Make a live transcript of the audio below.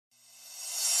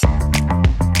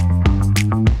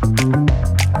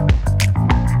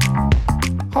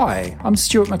Hi, I'm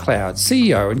Stuart McLeod,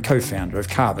 CEO and co-founder of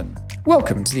Carbon.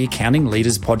 Welcome to the Accounting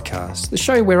Leaders Podcast, the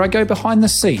show where I go behind the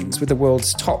scenes with the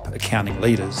world's top accounting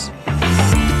leaders.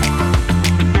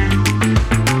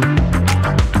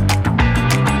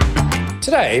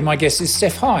 Today, my guest is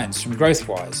Steph Hines from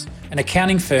Growthwise, an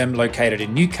accounting firm located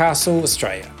in Newcastle,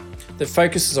 Australia, that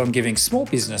focuses on giving small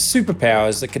business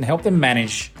superpowers that can help them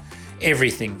manage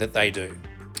everything that they do.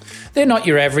 They're not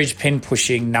your average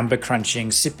pen-pushing,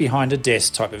 number-crunching,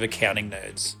 sit-behind-a-desk type of accounting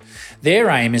nerds. Their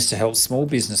aim is to help small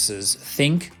businesses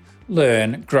think,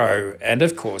 learn, grow, and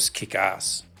of course, kick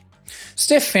ass.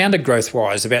 Steph founded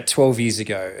Growthwise about 12 years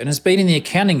ago and has been in the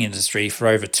accounting industry for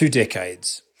over 2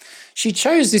 decades. She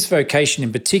chose this vocation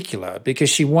in particular because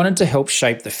she wanted to help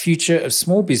shape the future of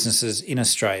small businesses in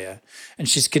Australia, and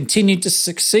she's continued to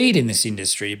succeed in this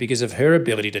industry because of her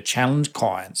ability to challenge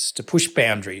clients, to push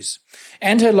boundaries,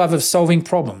 and her love of solving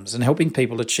problems and helping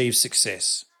people achieve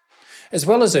success. As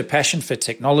well as her passion for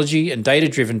technology and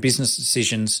data-driven business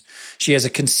decisions, she has a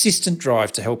consistent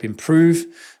drive to help improve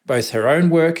both her own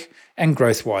work and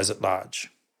Growthwise at large.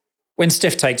 When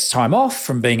Steph takes time off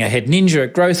from being a head ninja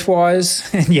at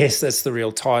Growthwise, and yes, that's the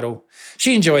real title,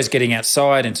 she enjoys getting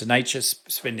outside into nature,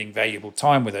 spending valuable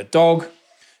time with her dog.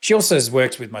 She also has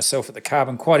worked with myself at the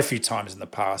Carbon quite a few times in the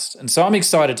past, and so I'm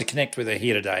excited to connect with her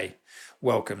here today.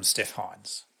 Welcome, Steph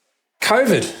Hines.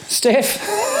 COVID, Steph,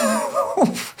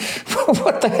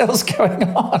 what the hell's going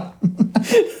on?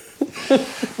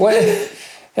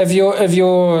 Have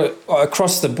your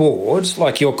across the board,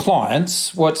 like your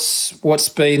clients, what's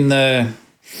been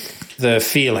the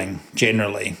feeling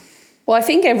generally? Well, I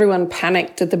think everyone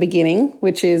panicked at the beginning,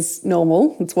 which is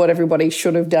normal. It's what everybody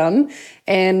should have done.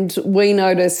 And we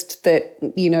noticed that,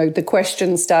 the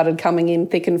questions started coming in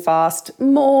thick and fast,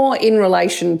 more in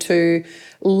relation to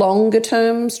longer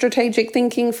term strategic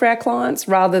thinking for our clients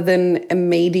rather than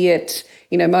immediate.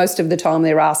 Most of the time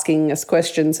they're asking us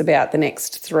questions about the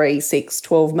next 3, 6,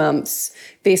 12 months.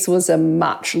 This was a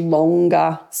much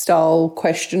longer style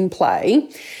question play.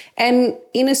 And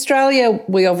in Australia,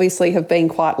 we obviously have been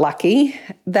quite lucky.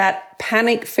 That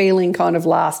panic feeling kind of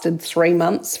lasted 3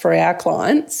 months for our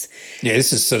clients. Yeah,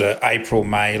 this is sort of April,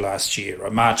 May last year, or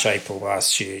March, April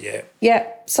last year, yeah. Yeah,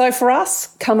 so for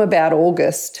us, come about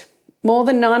August, more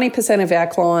than 90% of our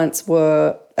clients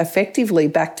were effectively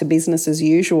back to business as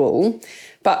usual.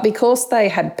 But because they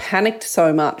had panicked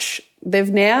so much,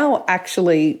 they've now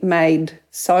actually made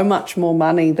so much more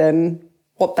money than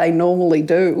what they normally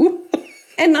do.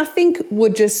 And I think we're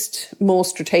just more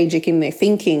strategic in their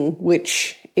thinking,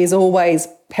 which is always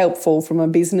helpful from a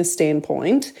business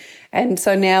standpoint. And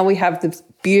so now we have this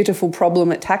beautiful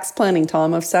problem at tax planning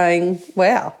time of saying,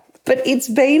 wow. But it's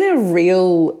been a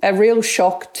real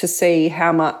shock to see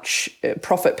how much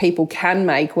profit people can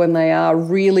make when they are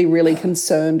really, really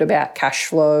concerned about cash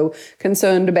flow,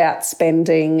 concerned about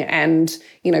spending and,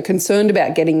 concerned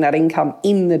about getting that income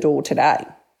in the door today.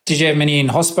 Did you have many in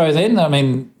hospo then? I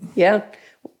mean... Yeah.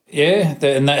 Yeah,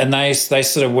 and they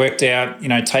sort of worked out,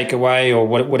 takeaway or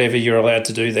whatever you're allowed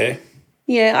to do there.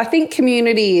 Yeah, I think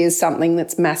community is something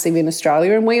that's massive in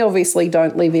Australia, and we obviously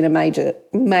don't live in a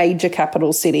major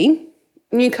capital city.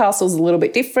 Newcastle's a little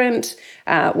bit different.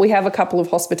 We have a couple of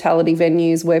hospitality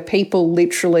venues where people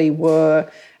literally were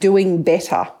doing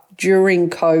better during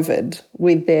COVID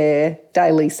with their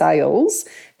daily sales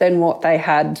than what they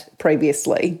had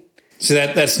previously. So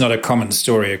that's not a common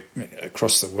story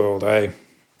across the world, eh?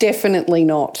 Definitely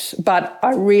not. But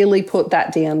I really put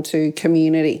that down to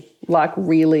community, like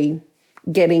really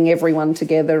getting everyone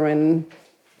together and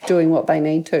doing what they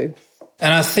need to.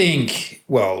 And I think,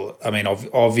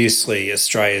 obviously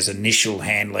Australia's initial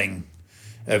handling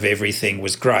of everything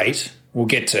was great. We'll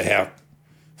get to how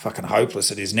fucking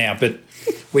hopeless it is now. But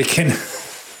we can,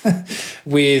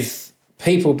 with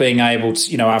people being able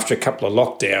to, after a couple of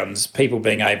lockdowns, people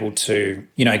being able to,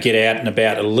 get out and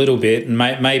about a little bit and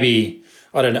maybe...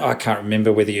 I don't know. I can't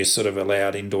remember whether you sort of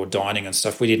allowed indoor dining and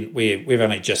stuff. We've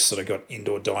only just sort of got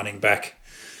indoor dining back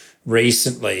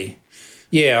recently.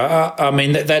 Yeah,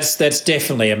 that's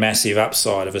definitely a massive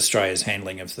upside of Australia's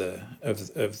handling of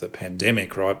the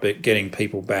pandemic, right? But getting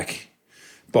people back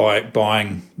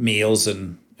buying meals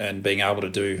and being able to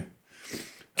do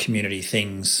community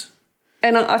things.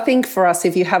 And I think for us,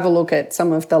 if you have a look at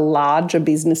some of the larger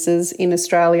businesses in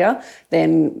Australia,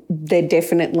 then they're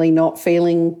definitely not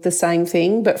feeling the same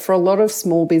thing. But for a lot of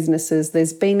small businesses,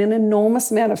 there's been an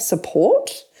enormous amount of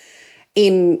support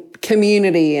in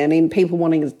community and in people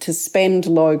wanting to spend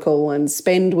local and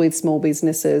spend with small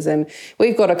businesses. And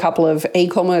we've got a couple of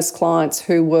e-commerce clients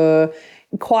who were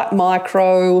quite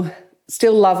micro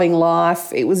still loving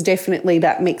life. It was definitely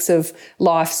that mix of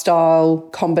lifestyle,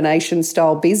 combination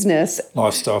style business.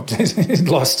 Lifestyle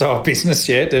business,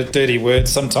 yeah, dirty word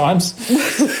sometimes.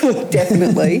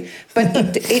 Definitely.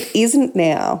 But it isn't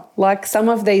now. Like some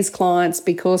of these clients,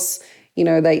 because, you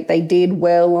know, they did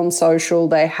well on social,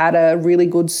 they had a really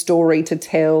good story to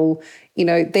tell, you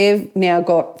know, they've now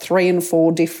got 3 and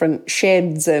 4 different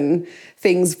sheds and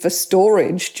things for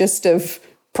storage just of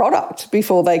product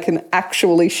before they can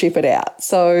actually ship it out.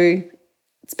 So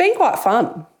it's been quite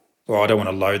fun. Well, I don't want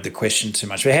to load the question too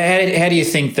much, but how do you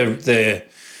think the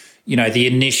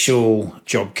initial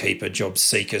JobKeeper, job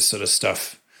seeker sort of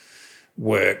stuff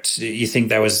worked? You think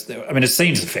that was, I mean, it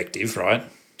seems effective, right?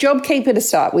 JobKeeper to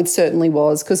start with certainly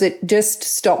was, because it just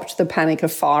stopped the panic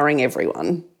of firing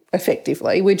everyone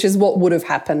effectively, which is what would have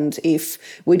happened if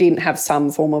we didn't have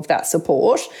some form of that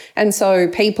support. And so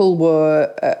people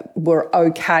were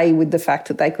okay with the fact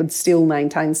that they could still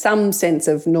maintain some sense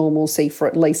of normalcy for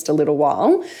at least a little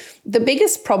while. The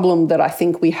biggest problem that I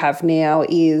think we have now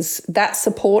is that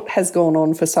support has gone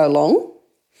on for so long,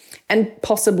 and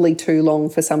possibly too long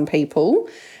for some people.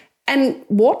 And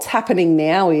what's happening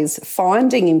now is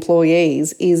finding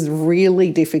employees is really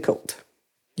difficult.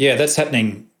 Yeah, that's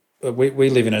happening. We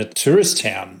live in a tourist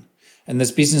town, and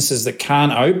there's businesses that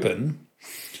can't open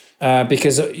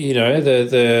because, you know,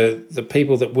 the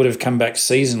people that would have come back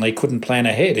seasonally couldn't plan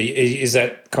ahead. Is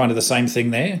that kind of the same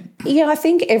thing there? Yeah, I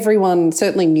think everyone,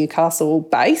 certainly Newcastle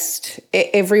based,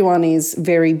 everyone is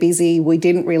very busy. We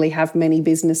didn't really have many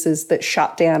businesses that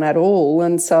shut down at all.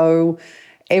 And so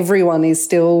everyone is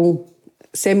still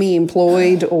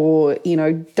semi-employed or, you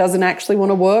know, doesn't actually want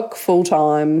to work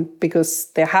full-time because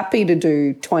they're happy to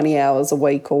do 20 hours a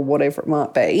week or whatever it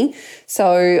might be.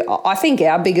 So I think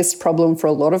our biggest problem for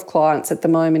a lot of clients at the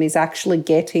moment is actually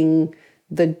getting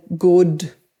the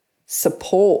good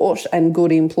support and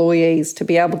good employees to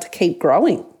be able to keep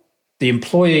growing. The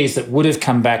employees that would have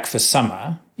come back for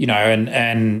summer, you know,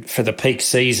 and for the peak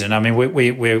season, I mean,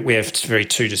 we have very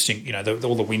two distinct, you know,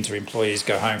 all the winter employees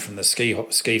go home from the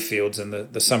ski fields, and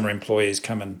the summer employees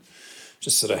come and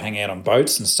just sort of hang out on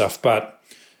boats and stuff. But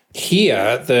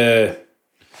here, the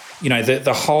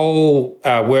whole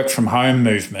work from home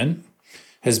movement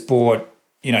has brought,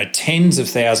 you know, tens of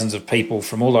thousands of people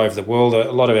from all over the world.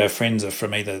 A lot of our friends are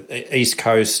from either East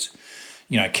Coast,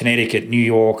 you know, Connecticut, New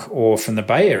York, or from the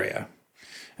Bay Area.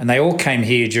 And they all came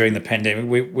here during the pandemic.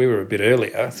 We were a bit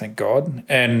earlier, thank God.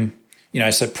 And, you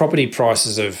know, so property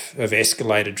prices have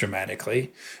escalated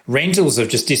dramatically. Rentals have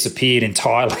just disappeared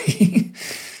entirely.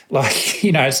 Like,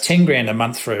 you know, it's $10,000 a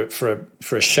month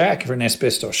for a shack, for an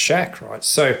asbestos shack, right?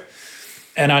 So,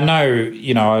 and I know,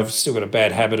 you know, I've still got a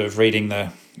bad habit of reading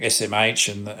the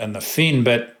SMH and the Fin,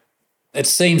 but it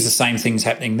seems the same thing's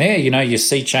happening there. You know, your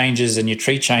sea changes and your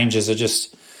tree changes are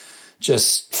just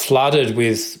flooded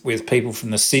with people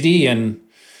from the city and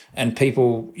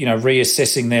people, you know,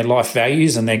 reassessing their life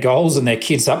values and their goals and their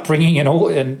kids' upbringing and all,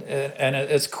 and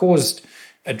it's caused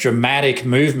a dramatic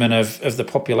movement of the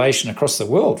population across the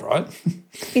world, right?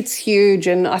 It's huge,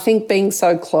 and I think being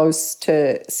so close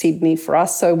to Sydney for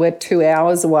us, so we're 2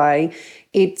 hours away,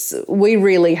 we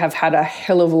really have had a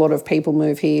hell of a lot of people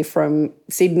move here from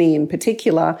Sydney in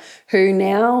particular, who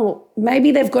now maybe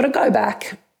they've got to go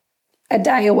back a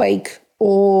day a week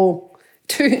or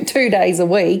two days a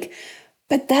week,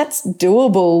 but that's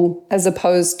doable as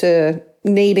opposed to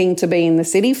needing to be in the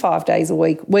city 5 days a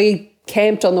week. We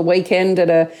camped on the weekend at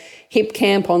a hip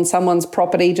camp on someone's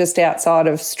property just outside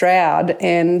of Stroud,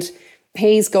 and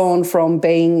he's gone from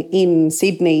being in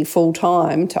Sydney full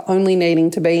time to only needing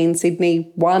to be in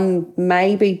Sydney 1,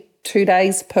 maybe 2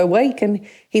 days per week, and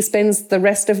he spends the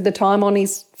rest of the time on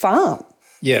his farm.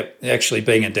 Yeah, actually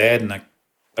being a dad and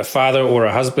a father or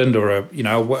a husband or a, you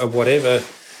know, whatever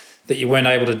that you weren't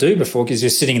able to do before because you're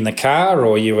sitting in the car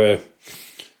or you're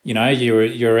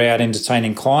out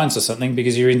entertaining clients or something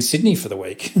because you're in Sydney for the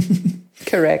week.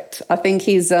 Correct. I think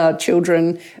his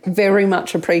children very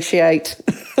much appreciate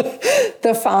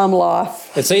the farm life.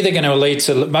 It's either going to lead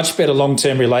to much better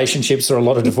long-term relationships or a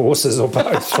lot of divorces or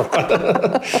both,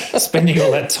 right? Spending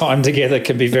all that time together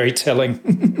can be very telling.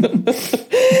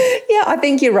 Yeah, I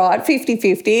think you're right.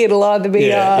 50-50. It'll either be good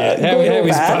or bad.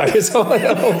 How is Bo?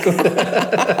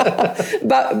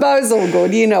 But Bo's all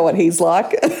good. You know what he's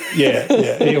like. Yeah,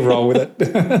 he'll roll with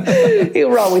it.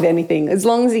 He'll roll with anything. As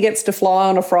long as he gets to fly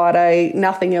on a Friday,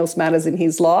 nothing else matters in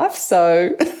his life.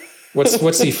 So,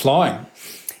 What's he flying?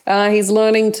 He's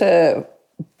learning to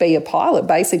be a pilot,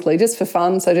 basically, just for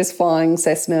fun. So just flying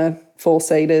Cessna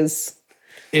 4-seaters.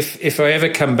 If I ever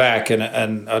come back and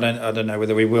I don't know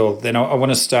whether we will, then I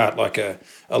want to start like a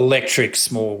electric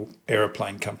small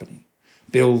aeroplane company.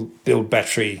 build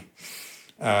battery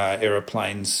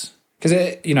aeroplanes,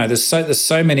 because there's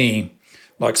so many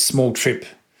like small trip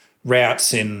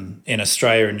routes in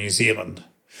Australia and New Zealand.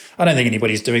 I don't think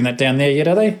anybody's doing that down there yet,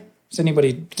 are they? Is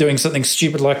anybody doing something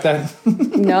stupid like that?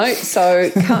 No,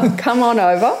 so come on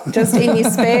over. Just in your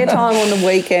spare time on the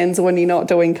weekends when you're not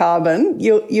doing carbon,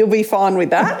 you'll be fine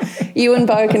with that. You and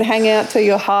Bo can hang out to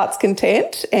your heart's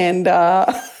content, and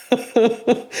that'll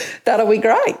be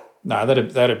great. No,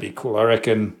 that'd be cool. I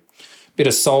reckon. Bit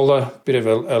of solar, bit of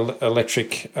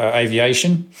electric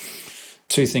aviation.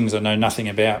 Two things I know nothing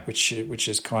about, which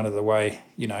is kind of the way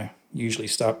usually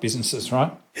start businesses,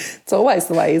 right? It's always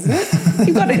the way, isn't it?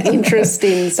 You've got an interest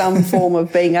in some form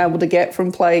of being able to get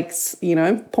from place,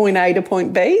 point A to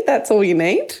point B. That's all you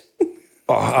need.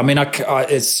 Oh, I mean,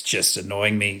 it's just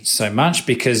annoying me so much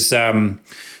because,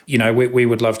 we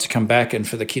would love to come back and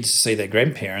for the kids to see their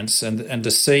grandparents and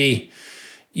to see,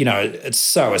 it's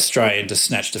so Australian to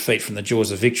snatch defeat from the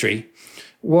jaws of victory.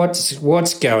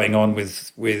 What's going on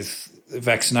with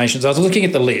vaccinations? I was looking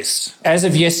at the list. As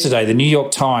of yesterday, the New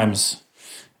York Times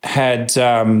had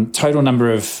total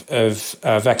number of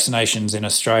vaccinations in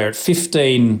Australia at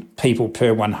 15 people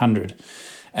per 100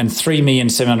 and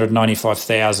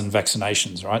 3,795,000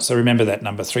 vaccinations, right? So remember that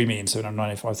number,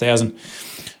 3,795,000.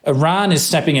 Iran is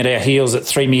snapping at our heels at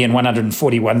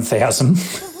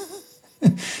 3,141,000.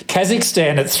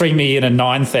 Kazakhstan at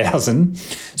 3,009,000.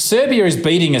 Serbia is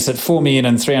beating us at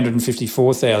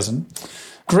 4,354,000.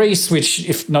 Greece, which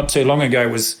if not too long ago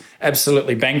was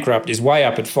absolutely bankrupt, is way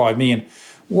up at 5 million.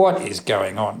 What is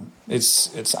going on?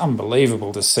 It's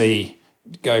unbelievable to see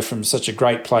go from such a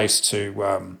great place to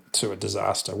a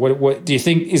disaster. What do you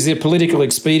think? Is there political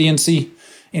expediency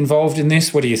involved in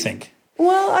this? What do you think?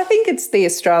 Well, I think it's the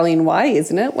Australian way,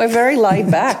 isn't it? We're very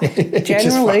laid back. Generally,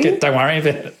 just fuck it, don't worry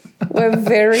about it. We're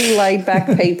very laid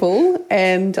back people,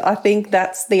 and I think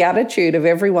that's the attitude of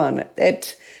everyone.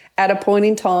 At a point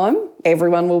in time,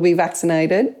 everyone will be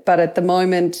vaccinated, but at the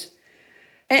moment,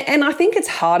 and I think it's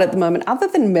hard at the moment, other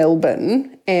than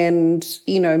Melbourne and,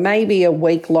 maybe a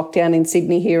week lockdown in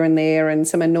Sydney here and there and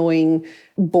some annoying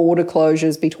border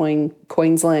closures between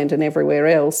Queensland and everywhere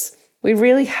else, we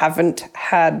really haven't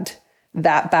had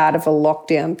that bad of a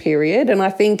lockdown period. And I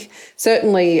think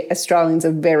certainly Australians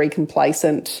are very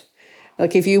complacent.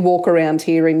 Like if you walk around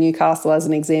here in Newcastle, as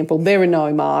an example, there are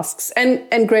no masks.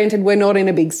 And granted, we're not in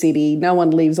a big city. No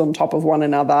one lives on top of one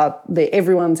another.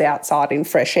 Everyone's outside in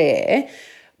fresh air.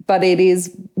 But it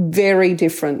is very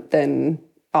different than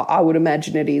I would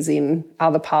imagine it is in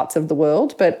other parts of the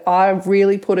world. But I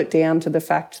really put it down to the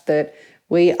fact that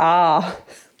we are...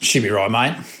 She'd be right,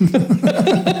 mate.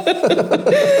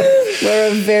 We're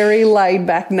a very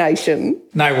laid-back nation.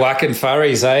 No whacking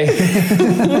furries, eh?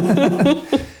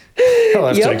 I'll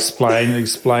have to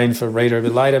explain for Rita a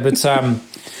bit later. But,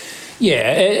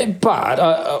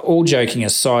 all joking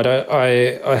aside,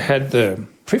 I had the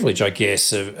privilege, I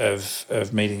guess,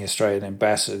 of meeting the Australian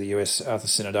ambassador to the US, Arthur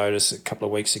Sinodotis, a couple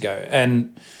of weeks ago,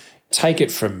 and take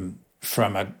it from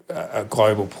a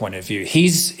global point of view.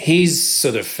 His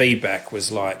sort of feedback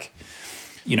was like,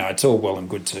 it's all well and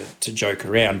good to joke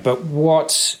around, but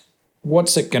what's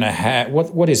it going to have?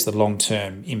 What is the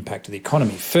long-term impact of the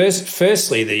economy?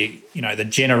 Firstly, the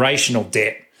generational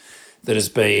debt that has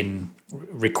been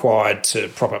required to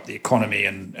prop up the economy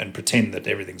and pretend that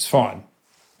everything's fine.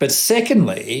 But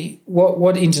secondly,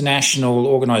 what international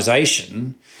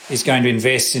organisation is going to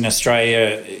invest in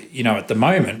Australia, at the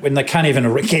moment when they can't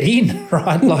even get in,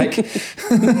 right? Like,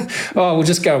 we'll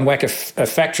just go and whack a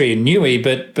factory in Newey,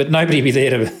 but nobody will be there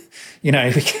to,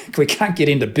 we can't get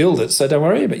in to build it. So don't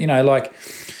worry. But,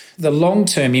 the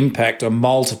long-term impact on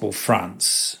multiple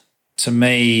fronts, to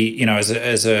me,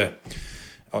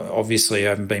 obviously I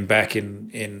haven't been back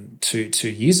in 2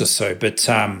 years or so, but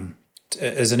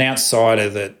as an outsider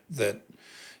that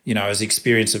has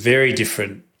experienced a very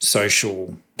different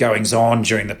social goings on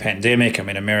during the pandemic. I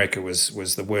mean, America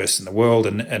was the worst in the world,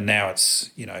 and now it's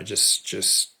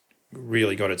just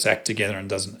really got its act together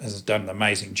and has done an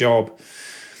amazing job.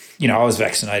 I was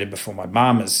vaccinated before my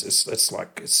mum. It's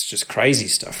just crazy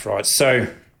stuff, right? So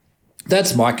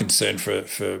that's my concern for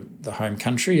the home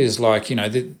country is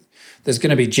there's going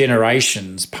to be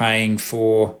generations paying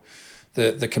for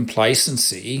the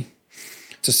complacency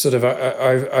to sort of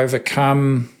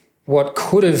overcome what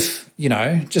could have,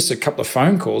 just a couple of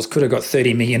phone calls could have got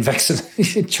 30 million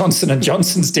Johnson &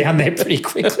 Johnson's down there pretty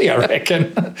quickly, I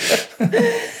reckon.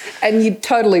 And you're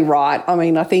totally right. I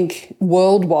mean, I think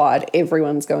worldwide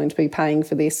everyone's going to be paying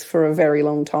for this for a very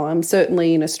long time.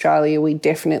 Certainly in Australia, we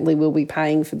definitely will be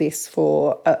paying for this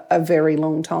for a very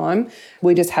long time.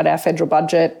 We just had our federal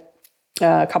budget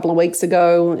a couple of weeks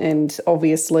ago, and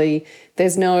obviously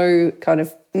there's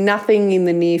nothing in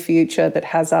the near future that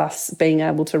has us being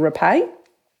able to repay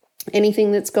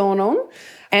anything that's gone on.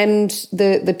 And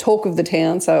the talk of the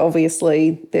town, so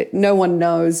obviously that no one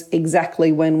knows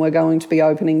exactly when we're going to be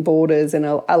opening borders and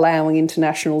allowing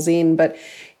internationals in, but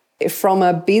from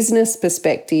a business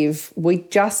perspective, we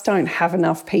just don't have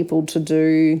enough people to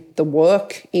do the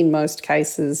work in most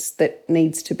cases that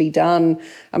needs to be done.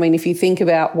 I mean, if you think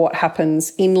about what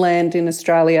happens inland in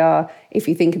Australia, if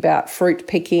you think about fruit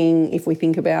picking, if we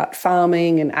think about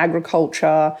farming and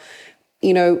agriculture,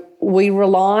 we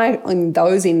rely on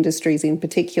those industries in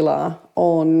particular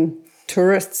on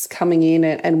tourists coming in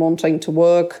and wanting to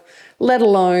work, let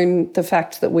alone the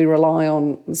fact that we rely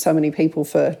on so many people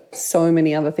for so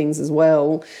many other things as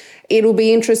well. It'll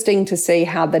be interesting to see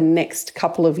how the next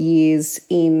couple of years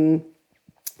in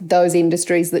those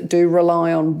industries that do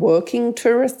rely on working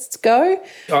tourists go.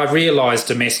 I realise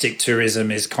domestic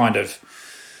tourism is kind of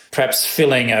perhaps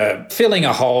filling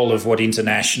a hole of what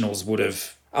internationals would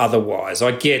have otherwise.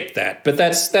 I get that, but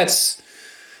that's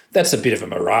a bit of a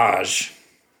mirage.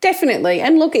 Definitely.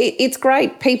 And look, it's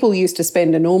great. People used to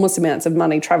spend enormous amounts of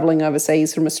money travelling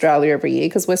overseas from Australia every year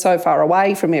because we're so far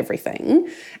away from everything.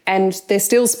 And they're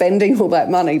still spending all that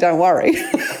money, don't worry.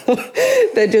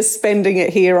 They're just spending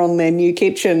it here on their new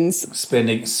kitchens.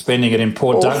 Spending it in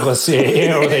Port Douglas, or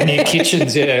their new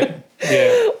kitchens, yeah.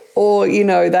 Or,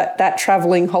 that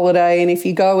travelling holiday. And if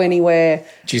you go anywhere...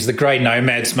 Geez, the grey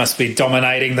nomads must be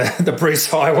dominating the Bruce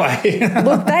Highway.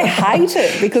 Look, they hate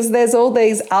it because there's all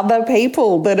these other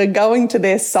people that are going to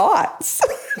their sites.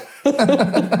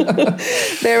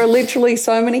 There are literally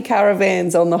so many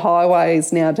caravans on the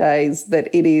highways nowadays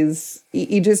that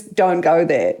you just don't go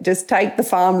there. Just take the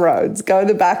farm roads, go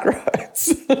the back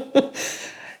roads.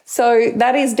 So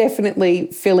that is definitely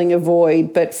filling a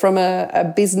void. But from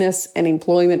a business and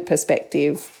employment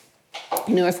perspective,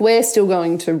 if we're still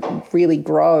going to really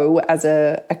grow as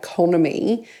an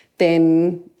economy,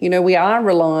 then, we are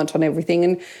reliant on everything.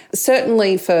 And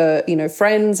certainly for,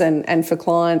 friends and for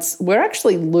clients, we're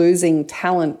actually losing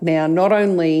talent now, not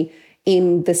only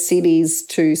in the cities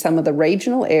to some of the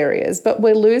regional areas, but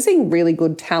we're losing really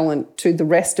good talent to the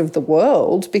rest of the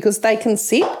world because they can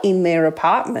sit in their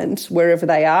apartment wherever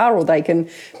they are, or they can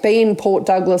be in Port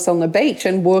Douglas on the beach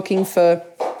and working for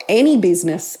any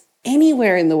business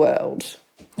anywhere in the world.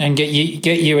 And get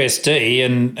USD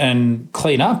and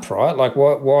clean up, right? Like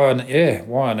why on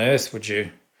earth would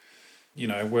you,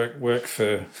 work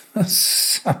for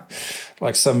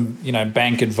some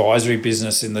bank advisory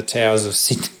business in the towers of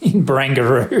Sydney in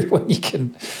Barangaroo when you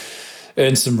can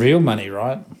earn some real money,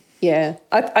 right? Yeah,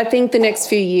 I think the next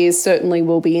few years certainly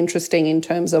will be interesting in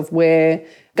terms of where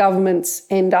governments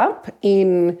end up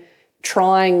in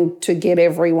trying to get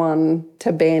everyone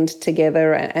to band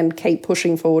together and keep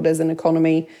pushing forward as an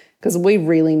economy, because we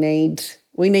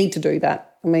need to do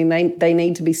that. I mean, they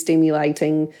need to be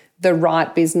stimulating the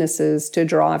right businesses to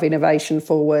drive innovation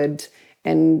forward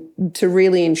and to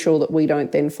really ensure that we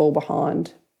don't then fall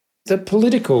behind. The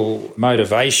political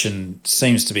motivation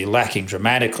seems to be lacking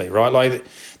dramatically, right? Like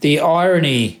the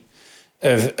irony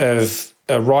of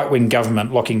a right-wing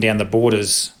government locking down the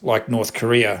borders like North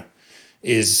Korea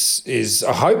is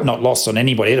I hope not lost on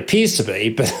anybody. It appears to be,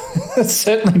 but it's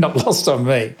certainly not lost on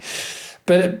me.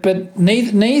 But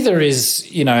neither is,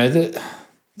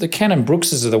 the Cannon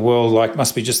Brookses of the world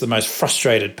must be just the most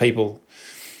frustrated people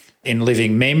in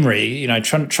living memory,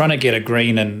 trying to get a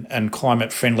green and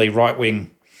climate friendly right-wing,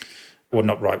 or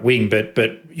not right-wing, but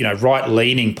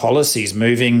right-leaning policies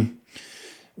moving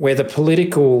where the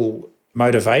political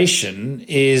motivation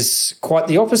is quite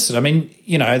the opposite. I mean,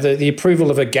 the approval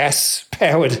of a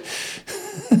gas-powered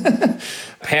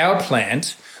power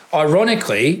plant,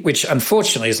 ironically, which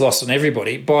unfortunately is lost on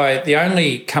everybody, by the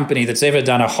only company that's ever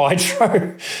done a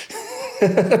hydro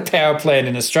power plant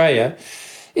in Australia,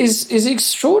 is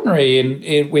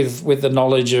extraordinary with the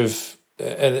knowledge of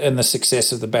and the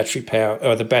success of the battery power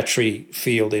or the battery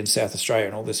field in South Australia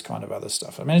and all this kind of other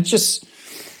stuff. I mean, it's just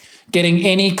getting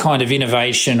any kind of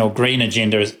innovation or green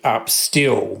agenda up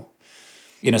still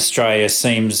in Australia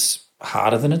seems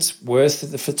harder than it's worth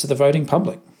to the voting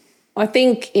public. I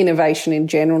think innovation in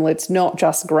general, it's not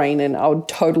just green, and I would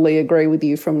totally agree with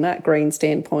you from that green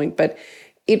standpoint, but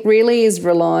it really is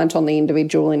reliant on the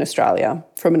individual in Australia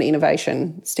from an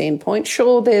innovation standpoint.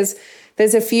 Sure, there's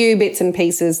a few bits and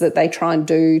pieces that they try and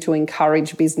do to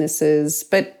encourage businesses,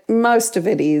 but most of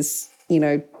it is,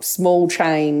 small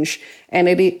change, and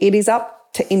it is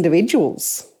up to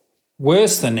individuals.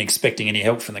 Worse than expecting any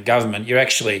help from the government, you're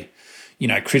actually,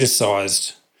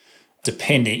 criticised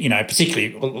depending,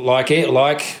 particularly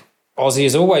like Aussie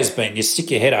has always been. You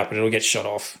stick your head up and it'll get shot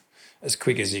off as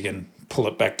quick as you can pull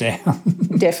it back down.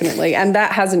 Definitely. And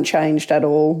that hasn't changed at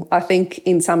all. I think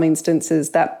in some instances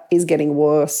that is getting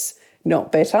worse,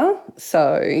 not better.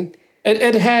 So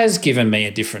it has given me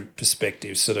a different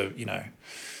perspective, sort of, I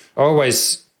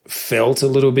always felt a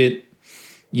little bit,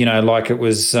 like it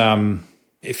was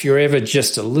if you're ever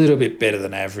just a little bit better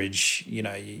than average,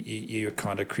 you're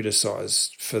kind of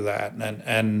criticised for that.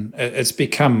 And it's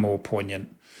become more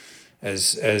poignant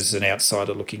as an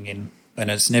outsider looking in. And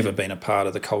it's never been a part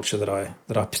of the culture that I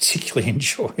particularly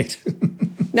enjoyed.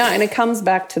 No, and it comes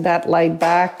back to that laid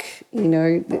back.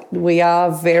 We are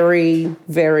very,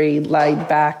 very laid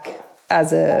back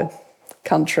as a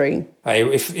country. Hey,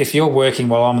 if you're working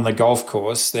while I'm on the golf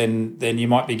course, then you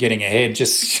might be getting ahead.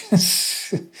 Just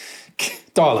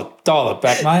dial it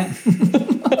back, mate.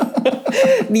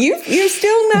 You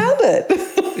still nailed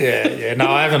it. Yeah. No,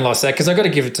 I haven't lost that because I've got to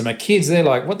give it to my kids. They're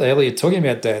like, what the hell are you talking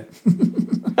about, Dad?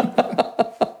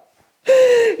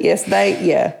 Yes,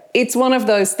 it's one of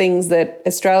those things that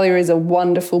Australia is a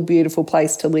wonderful, beautiful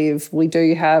place to live. We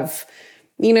do have,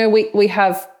 we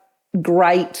have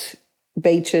great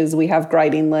beaches, we have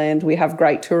great inland, we have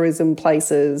great tourism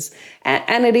places,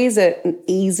 and it is an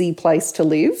easy place to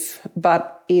live,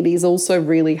 but it is also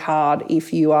really hard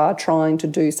if you are trying to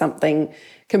do something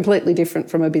completely different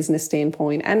from a business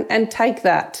standpoint and take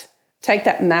that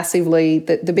massively.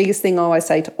 The biggest thing I always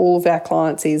say to all of our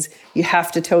clients is you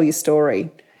have to tell your story.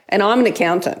 And I'm an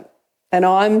accountant and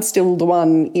I'm still the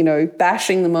one,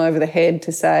 bashing them over the head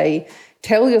to say,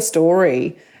 tell your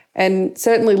story. And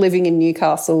certainly living in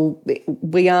Newcastle,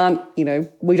 we aren't,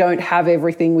 we don't have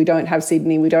everything. We don't have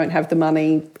Sydney, we don't have the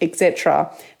money, etc.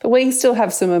 But we still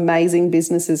have some amazing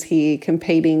businesses here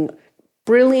competing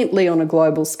brilliantly on a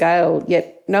global scale,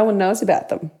 yet no one knows about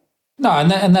them. No,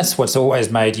 and that's what's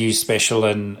always made you special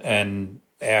and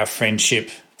our friendship,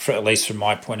 at least from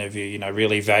my point of view,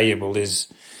 really valuable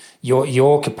is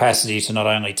your capacity to not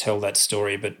only tell that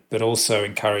story but also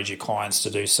encourage your clients to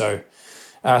do so.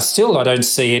 Still, I don't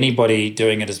see anybody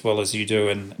doing it as well as you do,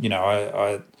 and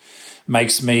I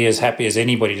makes me as happy as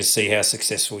anybody to see how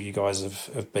successful you guys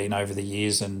have been over the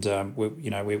years, and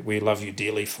we love you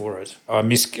dearly for it. I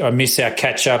miss our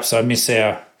catch ups. I miss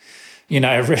our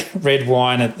red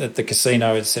wine at the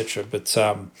casino, etc. But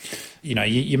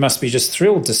you must be just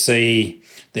thrilled to see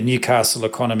the Newcastle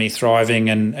economy thriving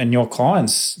and your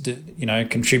clients,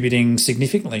 contributing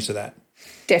significantly to that.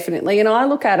 Definitely. And I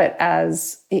look at it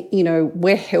as,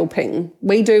 we're helping.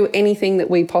 We do anything that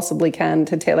we possibly can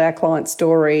to tell our client's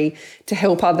story, to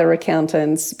help other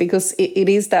accountants, because it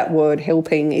is that word,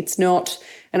 helping. It's not,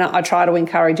 and I try to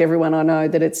encourage everyone I know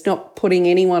that it's not putting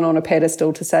anyone on a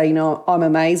pedestal to say, I'm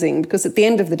amazing, because at the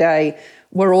end of the day,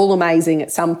 we're all amazing at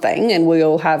something and we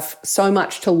all have so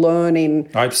much to learn in.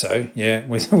 I hope so, yeah.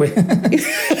 We've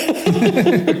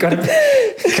got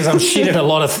to, because I'm shit at a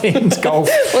lot of things, golf.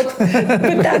 But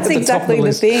that's exactly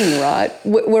the thing, right?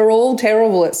 We're all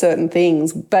terrible at certain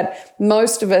things, but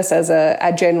most of us as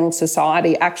a general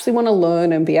society actually want to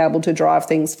learn and be able to drive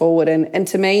things forward. And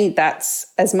to me, that's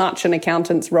as much an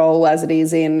accountant's role as it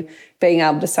is in being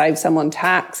able to save someone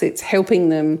tax. It's helping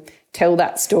them tell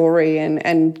that story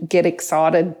and get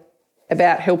excited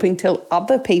about helping tell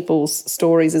other people's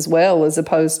stories as well, as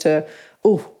opposed to,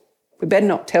 we better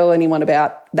not tell anyone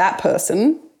about that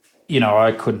person.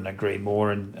 I couldn't agree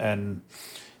more, and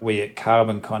we at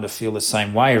Carbon kind of feel the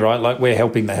same way, right? Like we're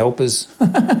helping the helpers.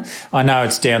 I know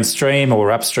it's downstream or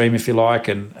upstream, if you like,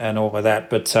 and all of that,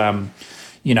 but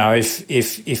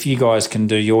if you guys can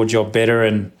do your job better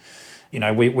and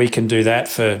we can do that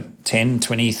for 10,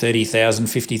 20, 30,000,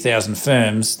 50,000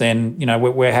 firms, then,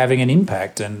 we're having an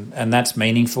impact and that's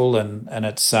meaningful and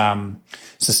it's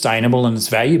sustainable and it's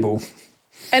valuable.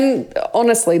 And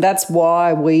honestly, that's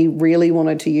why we really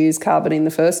wanted to use Carbon in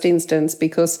the first instance,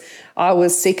 because I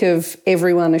was sick of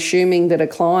everyone assuming that a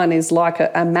client is like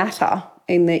a matter,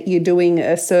 in that you're doing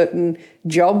a certain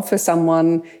job for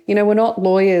someone. We're not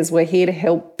lawyers. We're here to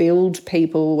help build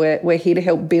people. We're here to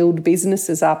help build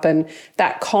businesses up. And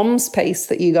that comms piece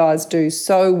that you guys do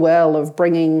so well of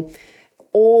bringing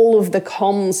all of the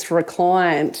comms for a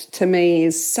client, to me,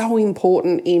 is so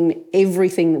important in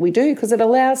everything that we do, because it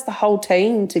allows the whole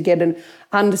team to get an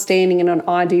understanding and an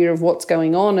idea of what's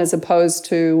going on, as opposed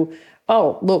to,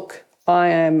 look, I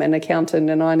am an accountant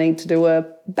and I need to do a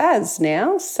BAS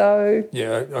now, so...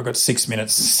 Yeah, I've got 6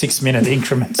 minutes, 6 minute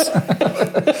increments.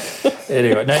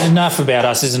 Anyway, enough about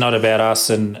us. This is not about us,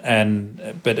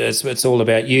 but it's all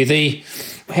about you.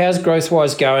 How's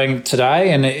Growthwise going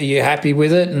today, and are you happy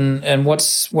with it, and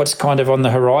what's kind of on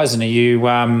the horizon? Are you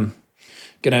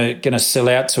gonna sell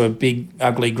out to a big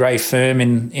ugly grey firm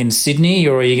in Sydney,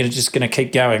 or are you just gonna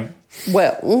keep going?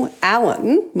 Well,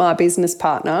 Alan, my business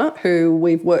partner, who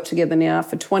we've worked together now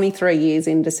for 23 years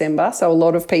in December, so a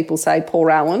lot of people say, poor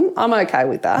Alan. I'm okay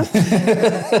with that.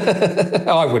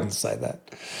 I wouldn't say that.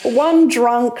 One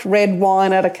drunk red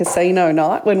wine at a casino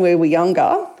night when we were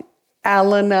younger,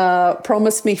 Alan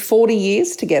promised me 40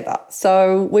 years together.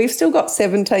 So we've still got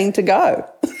 17 to go.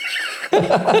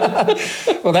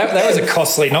 Well, that was a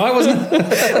costly night, wasn't it?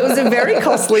 It was a very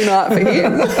costly night for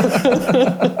him.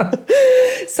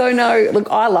 So, no, look,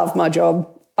 I love my job.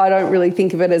 I don't really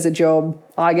think of it as a job.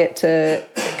 I get to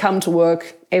come to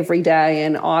work every day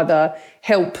and either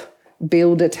help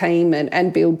build a team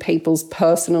and build people's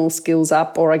personal skills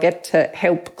up, or I get to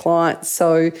help clients.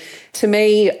 So to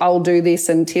me, I'll do this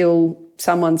until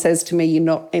someone says to me, you're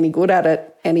not any good at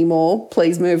it anymore,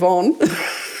 please move on.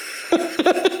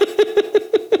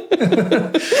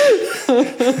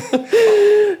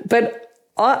 But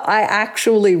I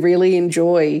actually really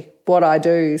enjoy what I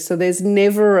do. So there's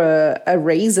never a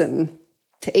reason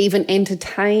to even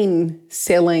entertain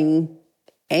selling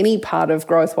any part of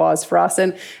Growthwise for us.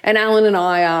 And Alan and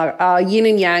I are yin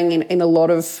and yang in a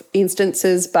lot of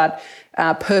instances, but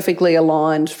perfectly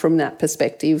aligned from that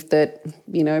perspective that,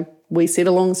 you know, we sit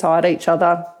alongside each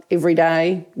other every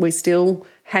day. We still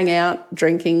hang out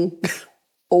drinking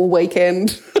all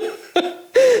weekend.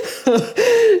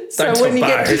 But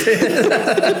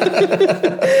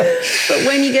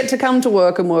when you get to come to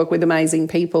work and work with amazing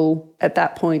people at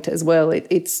that point as well,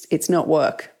 it's not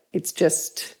work. It's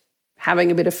just having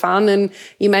a bit of fun, and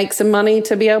you make some money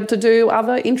to be able to do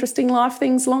other interesting life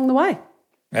things along the way.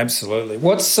 Absolutely.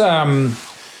 What's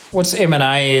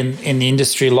M&A in the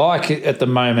industry like at the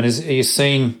moment? Are you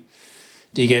seeing?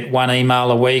 Do you get one email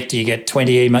a week? Do you get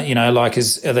 20 email? You know, like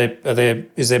is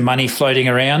there money floating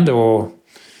around, or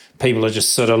people are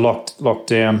just sort of locked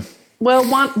down? Well,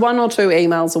 one or two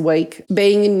emails a week.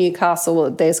 Being in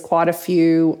Newcastle, there's quite a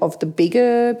few of the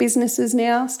bigger businesses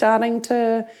now starting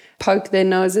to poke their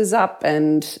noses up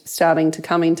and starting to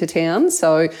come into town.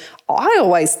 So I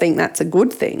always think that's a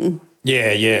good thing.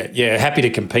 Yeah. Happy to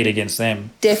compete against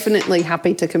them. Definitely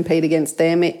happy to compete against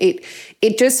them.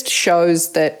 It just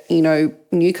shows that, you know,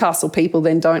 Newcastle people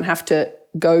then don't have to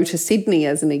go to Sydney,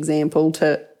 as an example,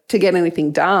 to get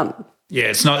anything done. Yeah,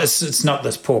 it's not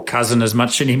this poor cousin as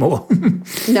much anymore.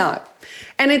 No.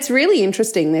 And it's really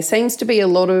interesting. There seems to be a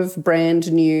lot of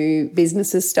brand new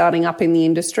businesses starting up in the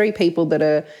industry, people that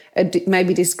are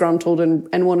maybe disgruntled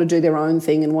and want to do their own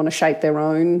thing and want to shape their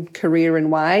own career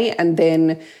and way. And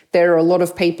then there are a lot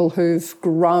of people who've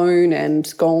grown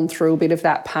and gone through a bit of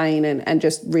that pain and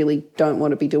just really don't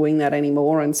want to be doing that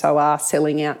anymore, and so are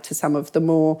selling out to some of the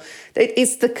more...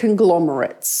 It's the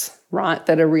conglomerates, right,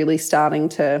 that are really starting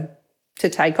to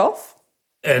take off.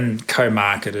 And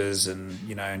co-marketers and,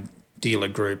 you know, dealer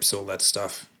groups, all that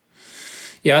stuff.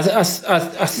 Yeah, I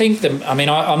think that, I mean,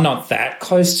 I'm not that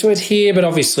close to it here, but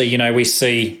obviously, you know, we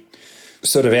see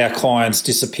sort of our clients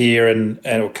disappear and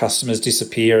or customers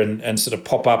disappear and sort of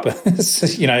pop up,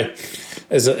 you know,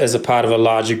 as a part of a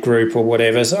larger group or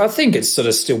whatever. So I think it's sort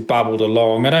of still bubbled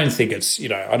along. I don't think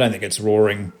it's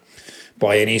roaring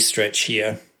by any stretch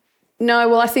here. No,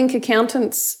 well, I think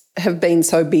accountants have been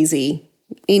so busy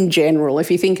in general. If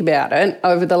you think about it,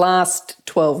 over the last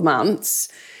 12 months,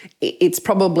 it's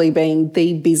probably been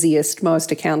the busiest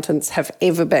most accountants have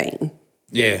ever been.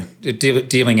 Yeah,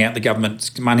 dealing out the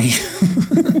government's money.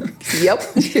 Yep.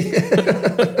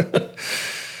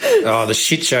 Oh, the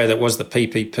shit show that was the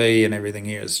PPP and everything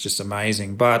here is just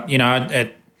amazing. But, you know,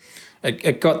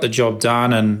 it got the job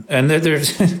done, and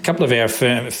there's a couple of our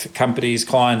companies,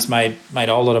 clients made a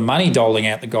whole lot of money doling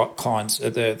out the clients,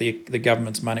 the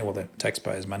government's money, or the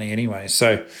taxpayers' money anyway.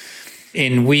 So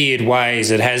in weird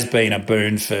ways, it has been a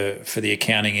boon for the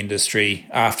accounting industry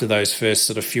after those first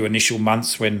sort of few initial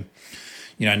months when,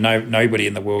 you know, nobody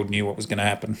in the world knew what was going to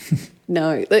happen.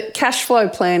 No, the cash flow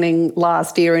planning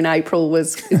last year in April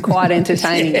was quite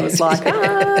entertaining. It was like,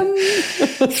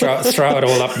 throw it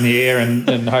all up in the air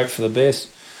and hope for the best.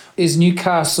 Is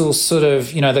Newcastle sort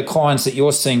of, you know, the clients that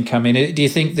you're seeing come in, do you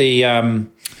think the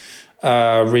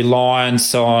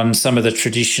reliance on some of the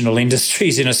traditional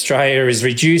industries in Australia is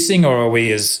reducing, or are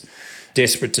we as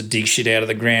desperate to dig shit out of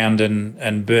the ground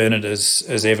and burn it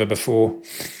as ever before?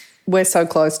 We're so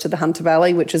close to the Hunter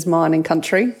Valley, which is mining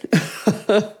country.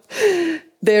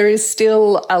 There is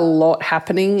still a lot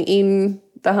happening in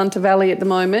the Hunter Valley at the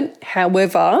moment.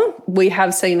 However, we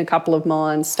have seen a couple of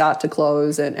mines start to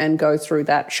close and go through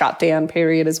that shutdown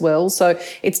period as well. So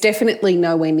it's definitely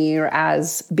nowhere near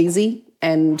as busy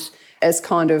and as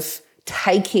kind of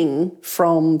taking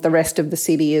from the rest of the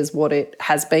city as what it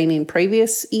has been in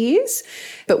previous years.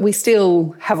 But we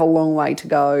still have a long way to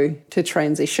go to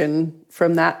transition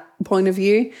from that point of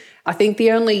view. I think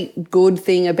the only good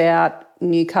thing about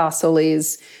Newcastle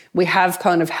is we have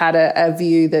kind of had a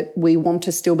view that we want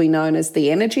to still be known as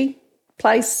the energy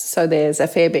place. So there's a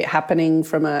fair bit happening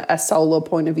from a solar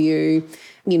point of view.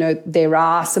 You know, there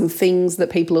are some things that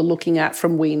people are looking at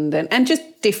from wind and just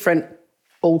different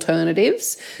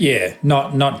alternatives. Yeah,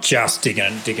 not just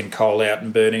digging coal out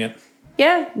and burning it.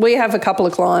 Yeah, we have a couple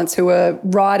of clients who are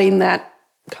right in that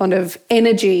kind of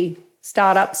energy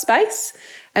startup space,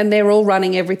 and they're all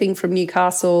running everything from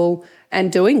Newcastle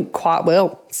and doing quite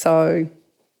well. So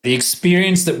the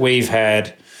experience that we've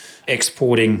had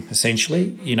exporting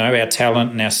essentially, you know, our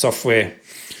talent and our software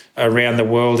around the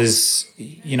world is,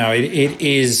 you know, it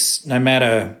is, no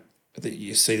matter that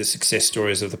you see the success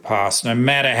stories of the past, no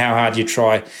matter how hard you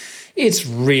try, it's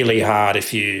really hard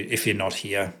if you're not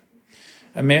here.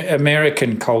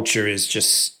 American culture is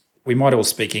just, we might all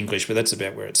speak English, but that's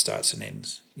about where it starts and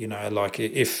ends. You know, like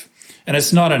and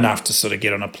it's not enough to sort of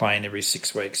get on a plane every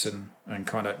 6 weeks and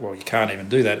kind of, well, you can't even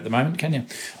do that at the moment, can you?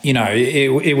 You know,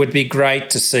 it would be great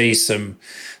to see some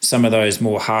of those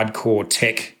more hardcore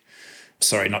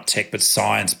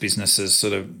science businesses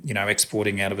sort of, you know,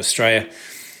 exporting out of Australia.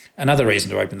 Another reason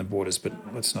to open the borders, but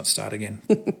let's not start again.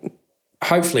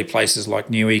 Hopefully places like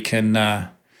Newey can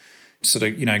sort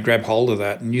of, you know, grab hold of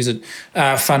that and use it.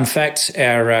 Fun fact,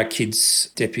 our kids'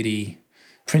 deputy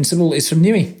principal is from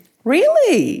Newey.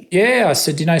 Really? Yeah, I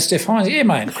said, do you know Steph Hines? Yeah,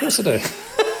 mate, of course I do.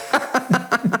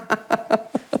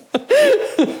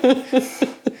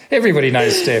 Everybody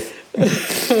knows Steph.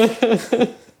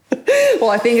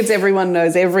 Well, I think it's everyone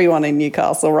knows everyone in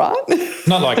Newcastle, right?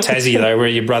 Not like Tassie, though, where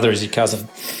your brother is your cousin.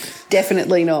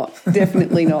 Definitely not.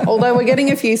 Definitely not. Although we're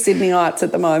getting a few Sydneyites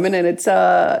at the moment, and it's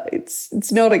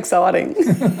not exciting.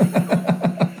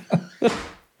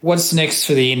 What's next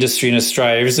for the industry in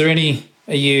Australia?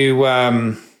 Are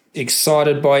you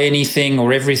excited by anything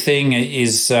or everything?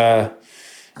 Is there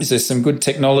some good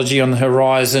technology on the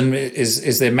horizon?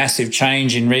 Is there massive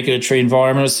change in regulatory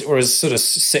environments, or is it sort of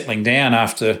settling down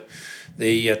after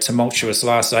the tumultuous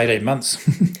last 18 months?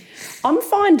 I'm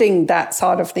finding that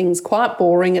side of things quite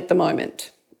boring at the moment,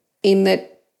 in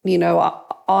that, you know,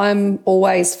 I'm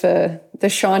always for the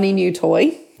shiny new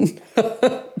toy.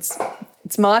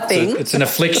 It's my thing. It's an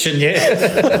affliction, yeah.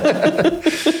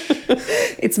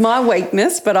 It's my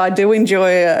weakness, but I do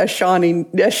enjoy a shiny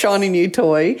new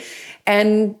toy.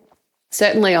 And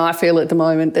certainly I feel at the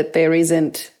moment that there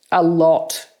isn't a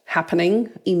lot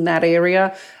happening in that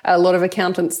area. A lot of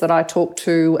accountants that I talk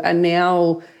to are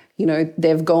now, you know,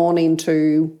 they've gone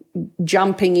into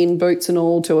jumping in boots and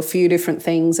all to a few different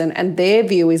things, and their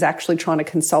view is actually trying to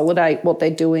consolidate what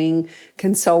they're doing,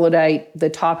 consolidate the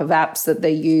type of apps that they're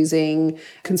using,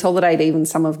 consolidate even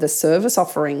some of the service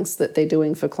offerings that they're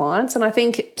doing for clients. And I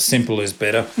think simple is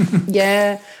better.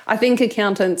 Yeah, I think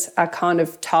accountants are kind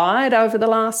of tired over the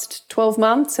last 12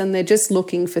 months, and they're just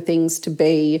looking for things to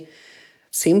be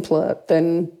simpler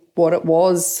than what it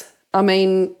was. I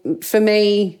mean, for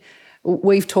me,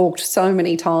 we've talked so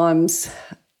many times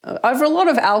over a lot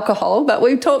of alcohol, but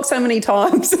we've talked so many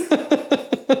times.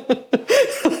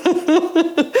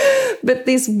 But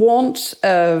this want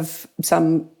of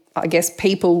some, I guess,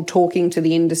 people talking to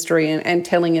the industry and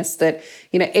telling us that,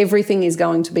 you know, everything is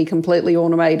going to be completely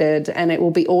automated and it will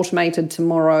be automated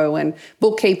tomorrow, and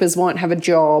bookkeepers won't have a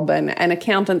job, and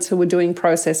accountants who are doing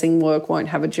processing work won't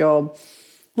have a job.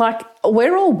 Like,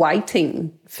 we're all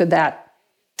waiting for that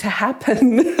to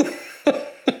happen.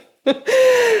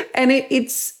 And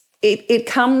it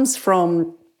comes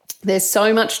from, there's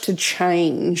so much to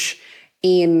change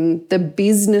in the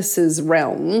business's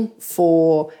realm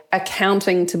for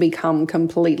accounting to become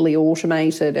completely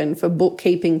automated and for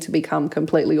bookkeeping to become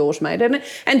completely automated.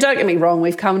 And don't get me wrong,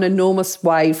 we've come an enormous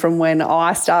way from when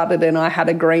I started and I had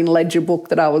a green ledger book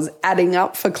that I was adding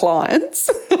up for clients.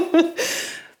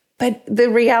 But the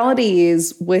reality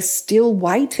is we're still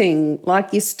waiting.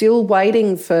 Like, you're still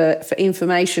waiting for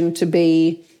information to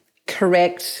be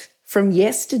correct from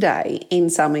yesterday in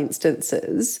some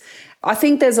instances. I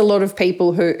think there's a lot of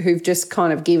people who've just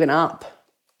kind of given up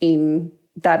in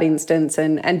that instance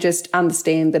and just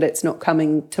understand that it's not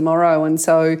coming tomorrow. And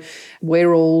so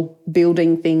we're all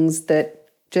building things that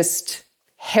just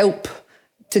help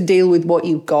to deal with what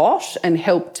you've got and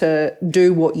help to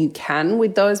do what you can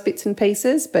with those bits and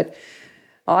pieces. But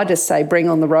I just say bring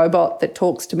on the robot that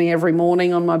talks to me every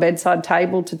morning on my bedside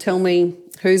table to tell me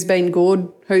who's been good,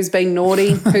 who's been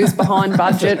naughty, who's behind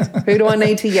budget, who do I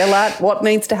need to yell at, what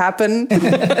needs to happen.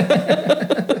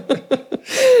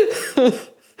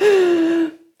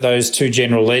 those two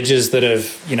general ledgers that have,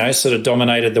 sort of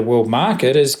dominated the world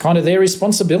market is kind of their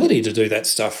responsibility to do that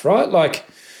stuff, right? Like,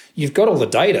 you've got all the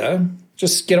data,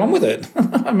 just get on with it.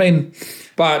 I mean,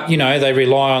 but, they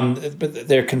rely on, but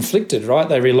they're conflicted, right?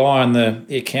 They rely on the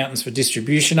accountants for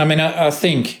distribution. I mean, I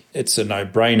think it's a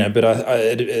no-brainer, but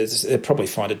they probably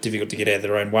find it difficult to get out of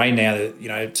their own way now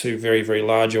that, two very, very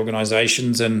large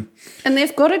organisations. And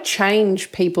they've got to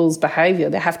change people's behaviour.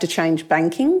 They have to change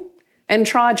banking and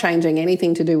try changing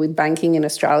anything to do with banking in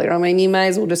Australia. I mean, you may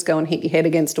as well just go and hit your head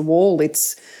against a wall.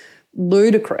 It's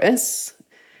ludicrous.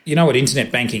 You know what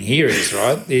internet banking here is,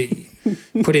 right?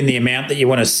 Put in the amount that you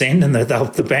want to send and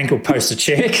the bank will post a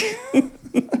cheque.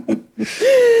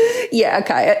 Yeah,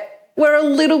 okay. We're a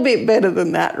little bit better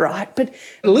than that, right? But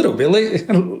a little bit.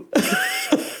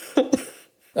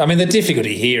 I mean, the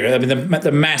difficulty here,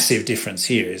 the massive difference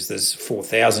here is there's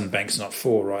 4,000 banks, not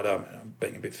 4, right? I'm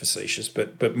being a bit facetious,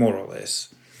 but more or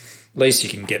less. At least you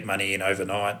can get money in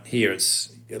overnight. Here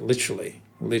it's literally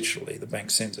the bank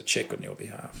sends a cheque on your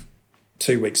behalf.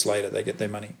 2 weeks later, they get their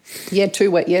money. Yeah, 2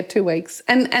 weeks. Yeah, 2 weeks.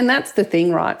 And that's the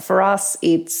thing, right? For us,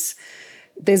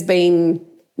 there's been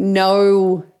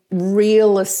no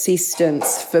real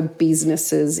assistance for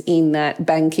businesses in that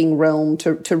banking realm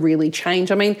to really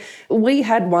change. I mean, we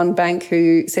had one bank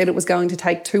who said it was going to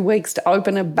take 2 weeks to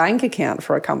open a bank account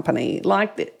for a company.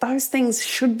 Like, those things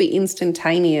should be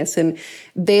instantaneous, and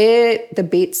they're the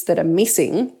bits that are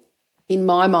missing in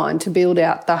my mind, to build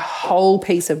out the whole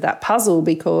piece of that puzzle,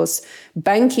 because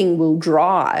banking will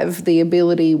drive the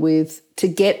ability to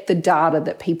get the data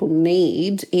that people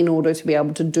need in order to be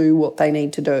able to do what they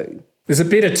need to do. There's a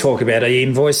bit of talk about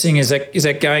e-invoicing. Is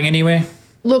that going anywhere?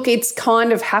 Look, it's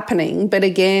kind of happening, but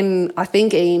again, I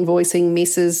think e-invoicing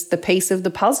misses the piece of the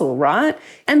puzzle, right?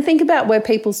 And think about where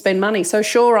people spend money. So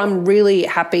sure, I'm really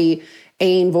happy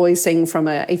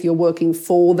e-invoicing if you're working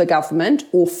for the government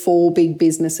or for big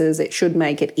businesses, it should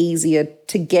make it easier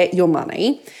to get your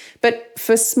money. But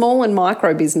for small and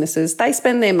micro businesses, they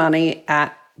spend their money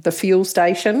at the fuel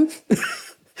station,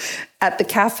 at the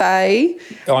cafe.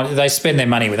 Oh, they spend their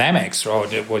money with Amex,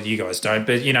 right? Well, you guys don't,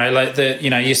 but your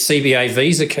CBA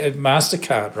Visa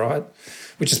MasterCard, right?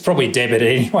 Which is probably debit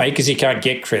anyway because you can't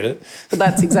get credit. Well,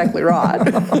 that's exactly right.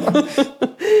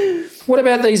 What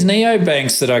about these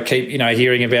neobanks that I keep,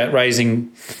 hearing about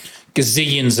raising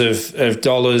gazillions of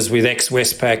dollars with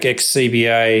ex-Westpac,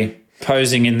 ex-CBA,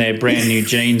 posing in their brand new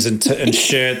jeans and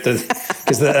shirt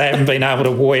because they haven't been able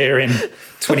to wear in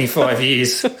 25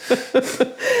 years?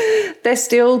 They're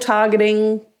still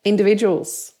targeting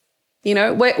individuals.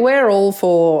 We're all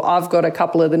for, I've got a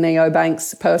couple of the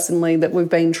neobanks personally that we've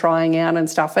been trying out and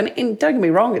stuff. And don't get me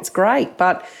wrong, it's great,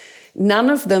 but none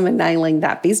of them are nailing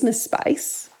that business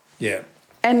space. Yeah.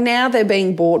 And now they're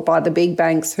being bought by the big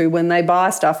banks who, when they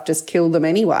buy stuff, just kill them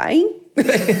anyway.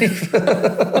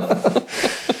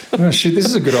 Oh, shit, this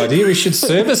is a good idea. We should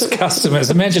service customers.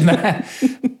 Imagine that.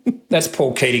 That's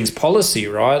Paul Keating's policy,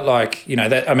 right? Like,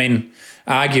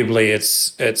 arguably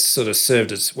it's sort of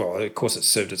served its, well, of course it's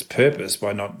served its purpose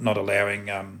by not allowing,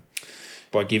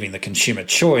 by giving the consumer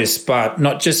choice, but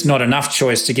not enough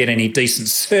choice to get any decent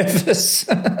service.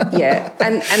 Yeah,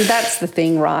 and that's the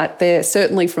thing, right? They're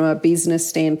certainly, from a business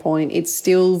standpoint, it's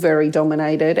still very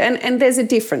dominated. And there's a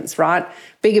difference, right?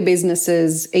 Bigger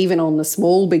businesses, even on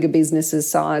the bigger businesses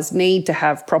size, need to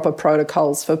have proper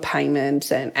protocols for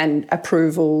payment and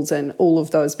approvals and all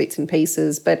of those bits and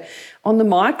pieces. But on the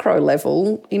micro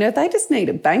level, they just need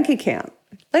a bank account.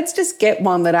 Let's just get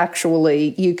one that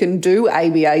actually you can do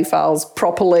ABA files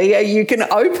properly and you can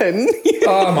open.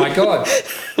 Oh, my God.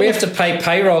 We have to pay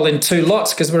payroll in 2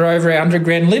 lots because we're over our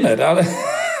 $100,000 limit.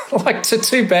 Like,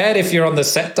 too bad if you're on the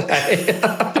Saturday.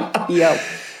 Yep.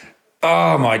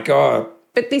 Oh, my God.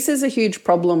 But this is a huge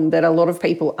problem that a lot of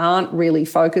people aren't really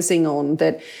focusing on,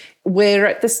 that we're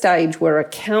at the stage where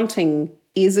accounting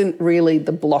isn't really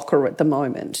the blocker at the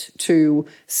moment to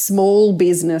small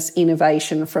business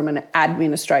innovation from an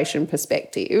administration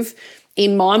perspective.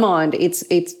 In my mind, it's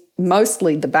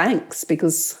mostly the banks,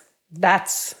 because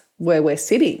that's where we're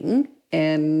sitting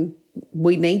and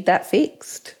we need that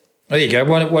fixed. There you go.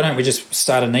 Why don't we just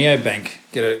start a neobank,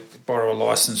 borrow a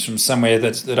license from somewhere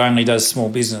that only does small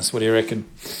business? What do you reckon?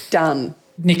 Done.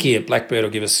 Nikki at Blackbird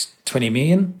will give us 20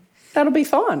 million. That'll be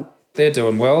fine. They're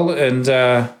doing well.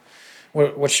 And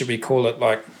what should we call it?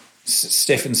 Like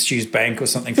Steph and Stu's Bank or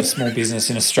something for small business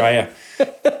in Australia?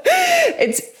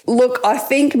 Look, I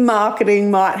think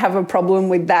marketing might have a problem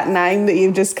with that name that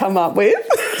you've just come up with.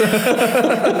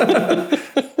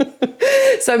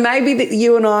 So maybe that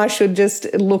you and I should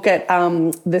just look at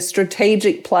the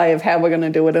strategic play of how we're going to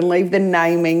do it and leave the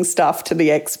naming stuff to the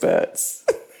experts.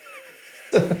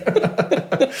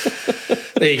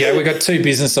 There you go. We've got two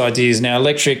business ideas now,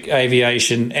 electric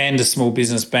aviation and a small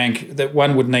business bank. That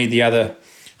one would need the other,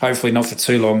 hopefully not for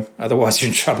too long, otherwise you're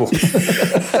in trouble.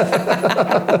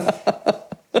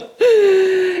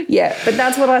 Yeah, but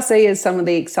that's what I see as some of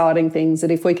the exciting things, that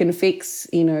if we can fix,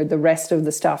 the rest of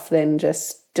the stuff, then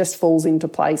just falls into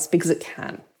place, because it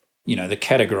can. The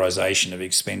categorisation of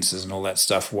expenses and all that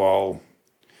stuff, while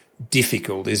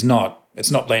difficult, it's not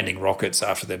landing rockets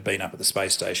after they've been up at the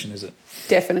space station, is it?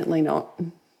 Definitely not.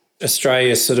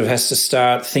 Australia sort of has to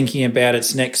start thinking about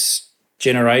its next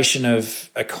generation of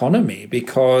economy,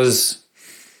 because,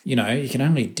 you can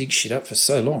only dig shit up for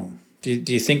so long.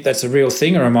 Do you think that's a real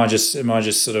thing, or am I just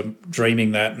sort of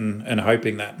dreaming that and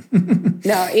hoping that?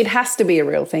 No, it has to be a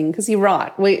real thing, because you're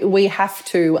right. We have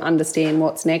to understand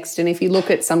what's next. And if you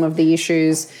look at some of the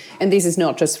issues, and this is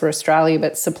not just for Australia,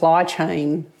 but supply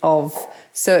chain of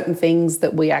certain things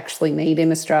that we actually need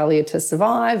in Australia to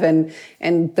survive,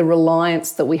 and the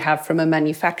reliance that we have from a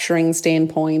manufacturing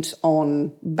standpoint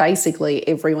on basically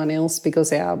everyone else,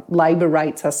 because our labour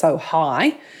rates are so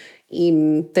high,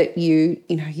 in that you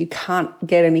can't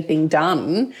get anything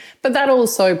done. But that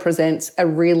also presents a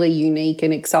really unique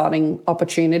and exciting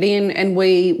opportunity. And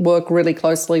we work really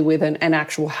closely with an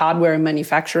actual hardware and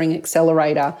manufacturing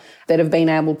accelerator that have been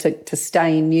able to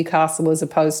stay in Newcastle as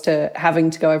opposed to having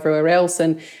to go everywhere else.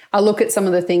 And I look at some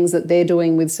of the things that they're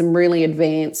doing with some really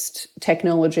advanced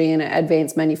technology and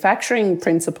advanced manufacturing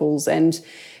principles. And,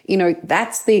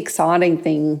 that's the exciting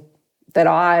thing that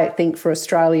I think for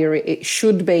Australia it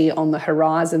should be on the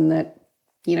horizon, that,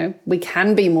 we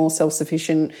can be more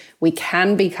self-sufficient, we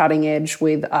can be cutting edge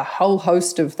with a whole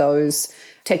host of those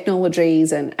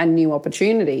technologies and new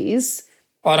opportunities.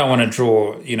 I don't want to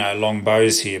draw, long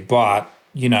bows here, but,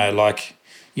 like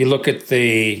you look at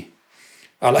the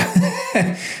I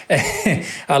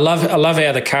love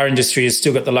how the car industry has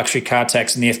still got the luxury car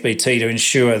tax and the FBT to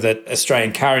ensure that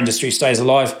Australian car industry stays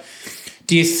alive.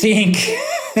 Do you think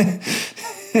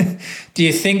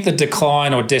the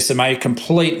decline or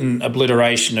complete and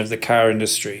obliteration of the car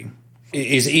industry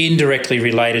is indirectly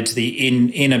related to the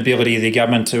inability of the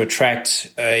government to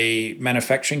attract a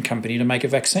manufacturing company to make a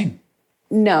vaccine?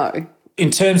 No. In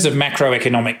terms of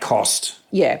macroeconomic cost?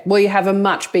 Yeah, well, you have a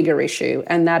much bigger issue,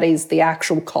 and that is the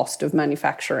actual cost of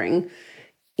manufacturing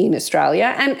in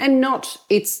Australia, and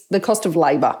it's the cost of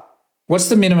labour. What's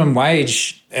the minimum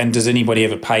wage, and does anybody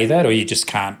ever pay that, or you just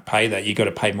can't pay that? You've got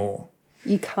to pay more.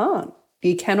 You can't.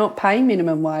 You cannot pay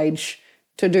minimum wage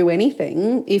to do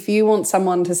anything. If you want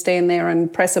someone to stand there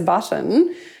and press a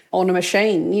button on a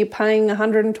machine, you're paying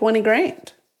 120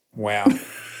 grand. Wow.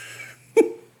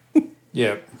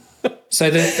 Yeah. So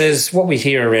there's what we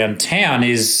hear around town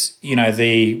is,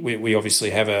 we obviously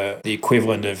have the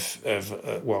equivalent of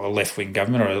a left-wing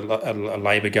government or a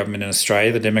Labor government in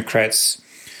Australia, the Democrats.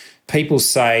 People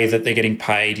say that they're getting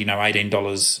paid,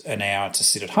 $18 an hour to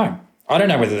sit at home. I don't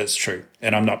know whether that's true,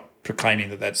 and I'm not proclaiming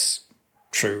that that's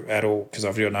true at all, because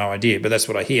I've got no idea, but that's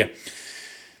what I hear.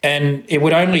 And it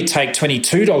would only take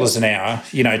 $22 an hour,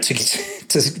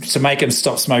 to make them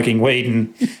stop smoking weed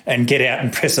and get out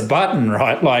and press a button,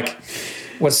 right? Like,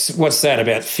 what's that,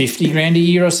 about 50 grand a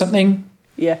year or something?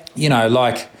 Yeah.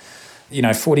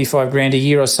 45 grand a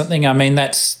year or something. I mean,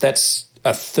 that's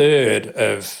a third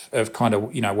of kind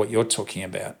of, what you're talking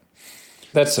about.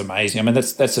 That's amazing. I mean,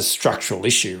 that's a structural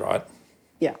issue, right?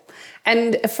 Yeah.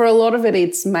 And for a lot of it,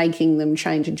 it's making them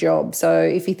change a job. So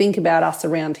if you think about us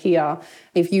around here,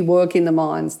 if you work in the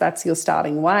mines, that's your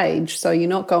starting wage. So you're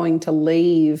not going to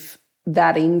leave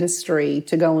that industry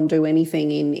to go and do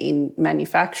anything in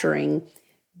manufacturing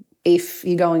if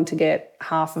you're going to get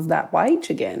half of that wage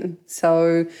again.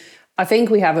 So I think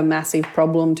we have a massive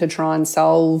problem to try and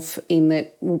solve, in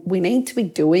that we need to be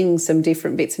doing some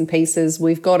different bits and pieces.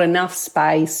 We've got enough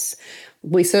space.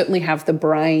 We certainly have the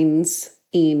brains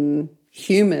in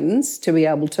humans to be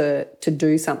able to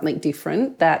do something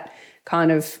different. That kind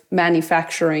of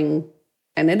manufacturing,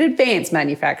 and an advanced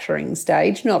manufacturing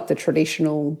stage, not the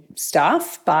traditional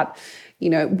stuff, but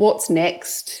what's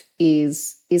next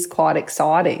is quite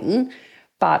exciting.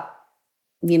 But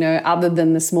other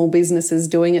than the small businesses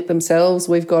doing it themselves,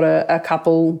 we've got a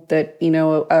couple that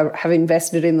have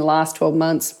invested in the last 12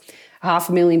 months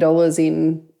 $500,000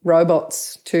 in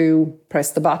robots to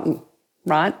press the button,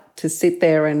 right? To sit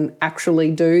there and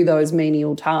actually do those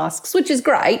menial tasks, which is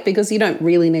great because you don't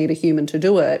really need a human to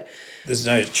do it. There's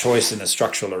no choice in the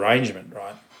structural arrangement,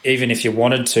 right? Even if you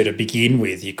wanted to begin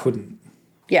with, you couldn't.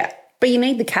 Yeah, but you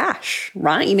need the cash,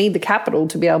 right? You need the capital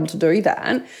to be able to do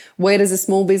that. Where does a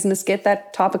small business get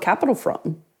that type of capital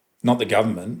from? Not the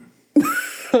government.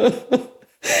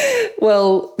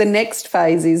 Well, the next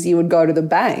phase is you would go to the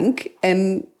bank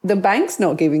and the bank's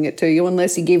not giving it to you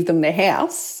unless you give them the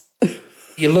house.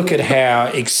 You look at how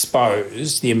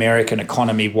exposed the American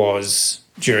economy was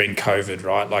during COVID,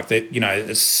 right? Like that,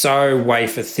 it's so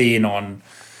wafer thin on,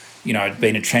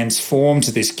 being transformed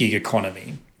to this gig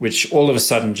economy, which all of a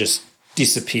sudden just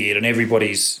disappeared and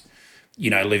everybody's,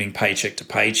 living paycheck to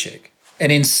paycheck.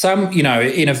 And in some,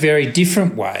 in a very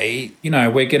different way,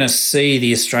 we're going to see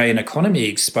the Australian economy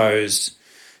exposed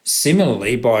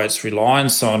similarly by its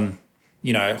reliance on,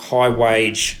 high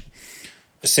wage,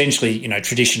 essentially,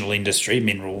 traditional industry,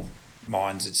 mineral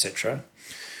mines, etc.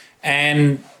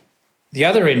 And the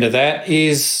other end of that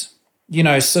is,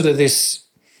 sort of this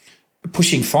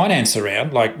pushing finance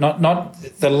around, like not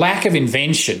the lack of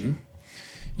invention,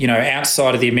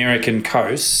 outside of the American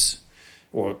coasts,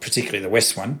 or particularly the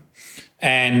West one,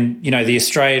 and, the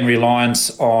Australian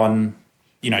reliance on,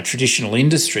 traditional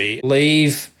industry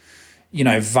leave,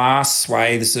 vast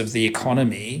swathes of the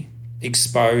economy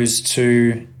exposed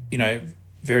to,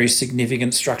 very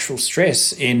significant structural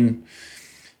stress in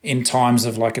times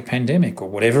of like a pandemic or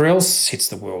whatever else hits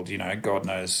the world, God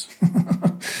knows.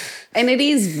 And it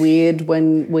is weird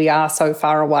when we are so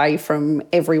far away from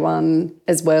everyone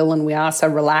as well, and we are so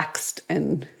relaxed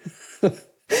and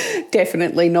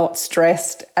definitely not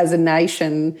stressed as a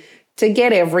nation, to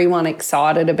get everyone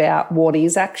excited about what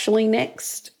is actually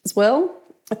next as well.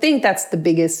 I think that's the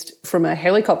biggest, from a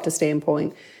helicopter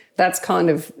standpoint, that's kind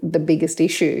of the biggest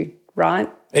issue, right?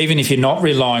 Even if you're not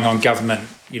relying on government,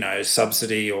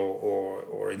 subsidy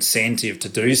or incentive to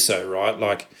do so, right?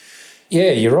 Like,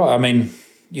 yeah, you're right. I mean,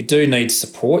 you do need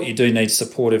support. You do need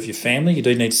support of your family. You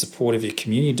do need support of your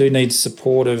community. You do need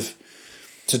support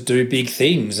to do big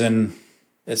things, and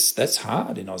that's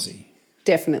hard in Aussie.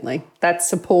 Definitely. That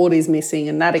support is missing,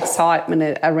 and that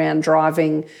excitement around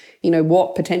driving,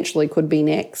 what potentially could be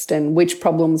next and which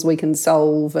problems we can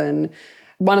solve. And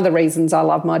one of the reasons I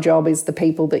love my job is the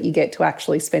people that you get to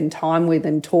actually spend time with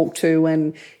and talk to.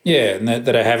 And yeah, and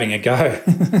that are having a go.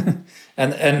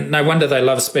 And no wonder they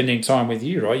love spending time with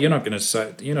you, right? You're not going to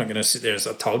sit there and say,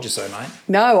 "I told you so, mate."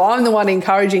 No, I'm the one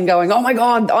encouraging, going, "Oh my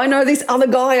God, I know this other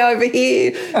guy over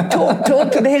here.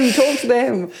 Talk to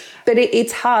them. But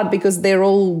it's hard because they're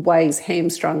always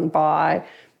hamstrung by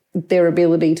their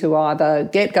ability to either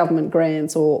get government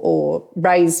grants or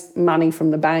raise money from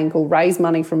the bank or raise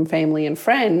money from family and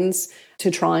friends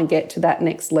to try and get to that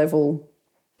next level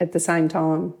at the same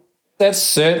time. That's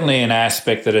certainly an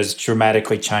aspect that has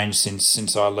dramatically changed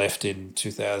since I left in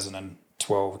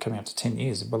 2012, coming up to 10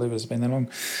 years. I believe it's been that long.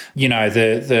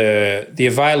 The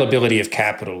availability of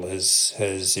capital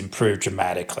has improved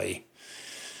dramatically.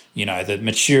 The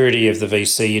maturity of the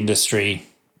VC industry.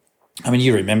 I mean,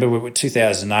 you remember we were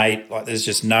 2008, like there's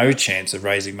just no chance of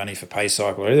raising money for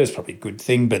PayCycle. It was probably a good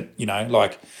thing, but,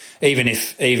 even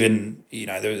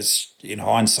there was, in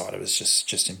hindsight, it was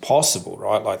just impossible,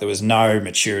 right? Like there was no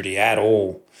maturity at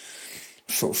all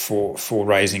for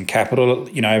raising capital.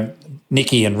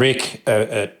 Nikki and Rick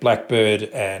at Blackbird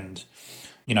and,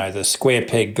 the Square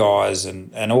Peg guys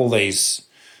and all these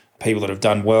people that have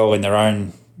done well in their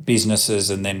own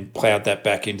businesses and then ploughed that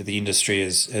back into the industry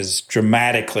has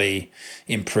dramatically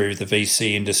improved the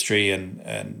VC industry. And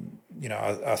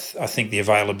I think the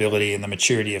availability and the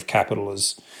maturity of capital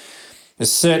has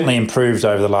certainly improved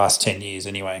over the last 10 years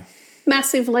anyway.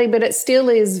 Massively, but it still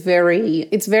is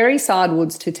it's very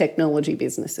sidewards to technology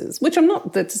businesses, which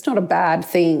that's not a bad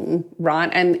thing, right?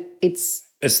 And it's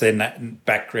their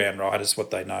background, right? It's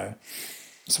what they know.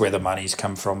 It's where the money's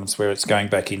come from. It's where it's going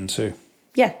back into.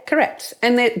 Yeah, correct.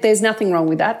 And there's nothing wrong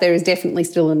with that. There is definitely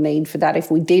still a need for that.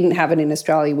 If we didn't have it in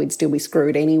Australia, we'd still be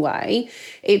screwed anyway.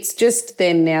 It's just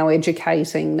then now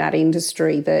educating that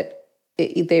industry that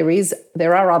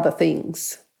there are other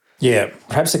things. Yeah,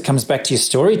 perhaps it comes back to your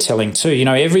storytelling too.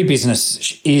 Every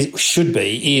business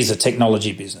is a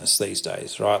technology business these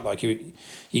days, right? Like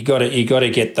you got to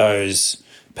get those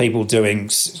people doing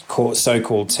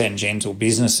so-called tangential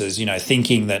businesses,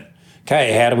 thinking that,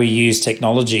 okay, how do we use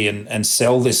technology and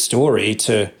sell this story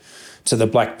to the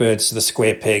Blackbirds, to the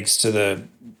Square Pegs, to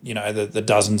the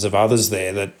dozens of others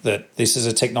there that this is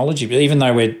a technology. But even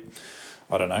though we're,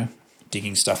 I don't know,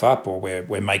 digging stuff up or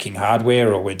we're making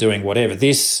hardware or we're doing whatever,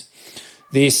 this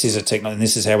is a technology, and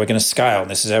this is how we're going to scale,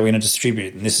 and this is how we're going to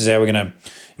distribute, and this is how we're going to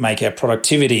make our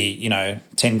productivity,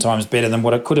 10 times better than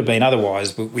what it could have been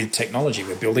otherwise with technology.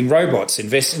 We're building robots,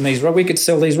 invest in these, we could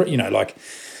sell these,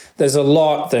 there's a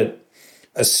lot that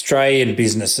Australian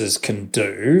businesses can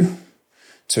do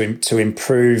to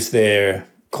improve their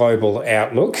global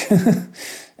outlook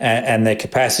and their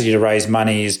capacity to raise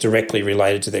money is directly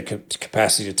related to their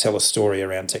capacity to tell a story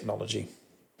around technology.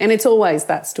 And it's always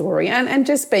that story. And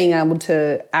just being able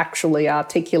to actually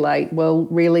articulate, well,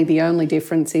 really the only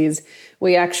difference is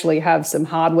we actually have some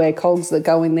hardware cogs that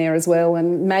go in there as well.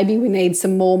 And maybe we need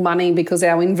some more money because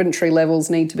our inventory levels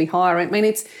need to be higher. I mean,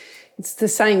 it's the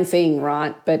same thing,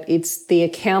 right? But it's the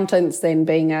accountants then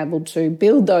being able to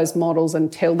build those models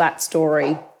and tell that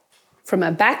story from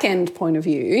a back-end point of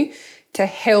view to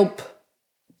help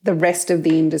the rest of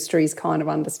the industries kind of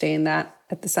understand that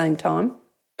at the same time.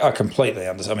 I completely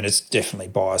understand. I mean, it's definitely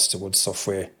biased towards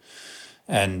software,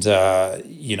 and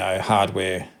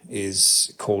hardware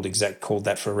is called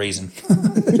that for a reason.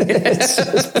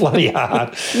 it's bloody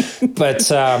hard.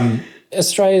 But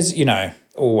Australia's,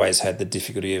 always had the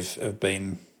difficulty of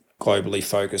being globally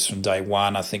focused from day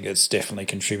one. I think it's definitely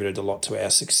contributed a lot to our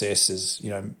success, as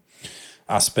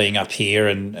us being up here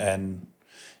and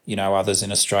others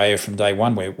in Australia from day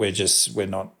one. We're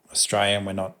not Australian.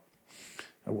 We're not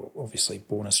obviously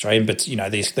born Australian, but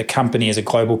the company is a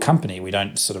global company. We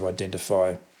don't sort of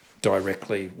identify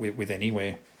directly with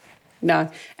anywhere. No,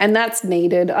 and that's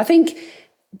needed. I think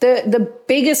the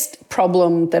biggest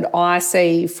problem that I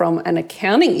see from an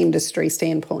accounting industry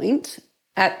standpoint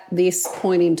at this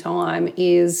point in time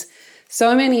is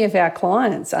so many of our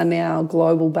clients are now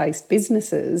global-based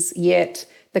businesses, yet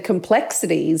the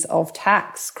complexities of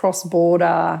tax,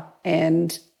 cross-border,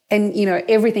 and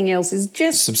everything else is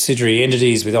just subsidiary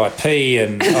entities with IP,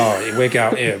 and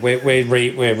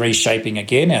we're reshaping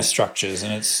again our structures,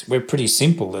 and we're pretty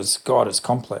simple. It's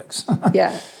complex.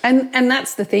 Yeah, and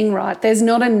that's the thing, right? There's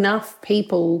not enough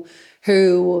people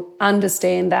who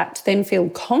understand that to then feel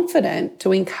confident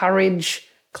to encourage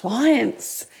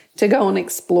clients to go and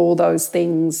explore those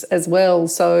things as well.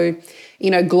 So,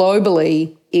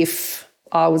 globally, if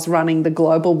I was running the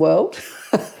global world,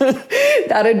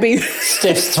 that'd be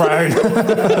Steph's throne.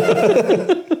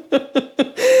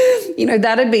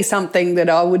 That'd be something that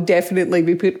I would definitely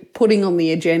be putting on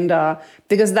the agenda,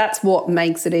 because that's what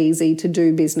makes it easy to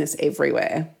do business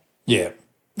everywhere. Yeah.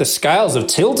 The scales have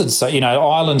tilted. So,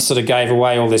 Ireland sort of gave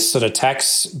away all this sort of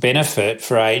tax benefit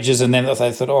for ages, and then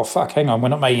they thought, oh, fuck, hang on, we're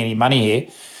not making any money here.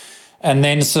 And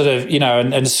then sort of,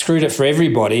 and screwed it for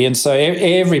everybody. And so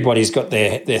everybody's got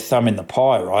their thumb in the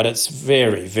pie, right? It's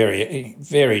very, very,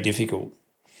 very difficult.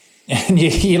 And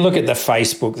you look at the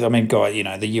Facebook, I mean, God,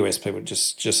 the US people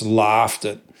just laughed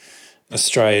at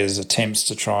Australia's attempts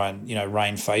to try and,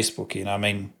 rein Facebook in. I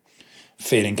mean,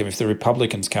 fair income, if the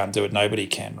Republicans can't do it, nobody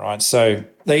can, right? So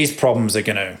these problems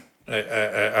are only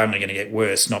going to get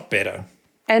worse, not better.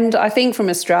 And I think from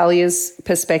Australia's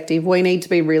perspective, we need to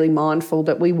be really mindful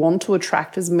that we want to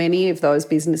attract as many of those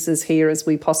businesses here as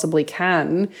we possibly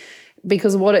can,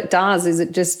 because what it does is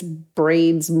it just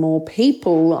breeds more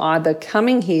people either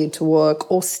coming here to work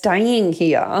or staying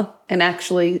here and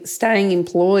actually staying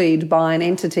employed by an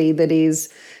entity that is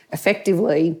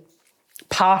effectively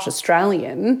part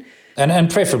Australian.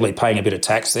 And preferably paying a bit of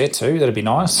tax there too. That'd be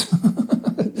nice.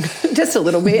 Just a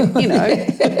little bit,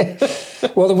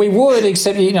 Well, we would,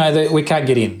 except, that we can't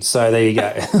get in. So there you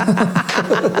go.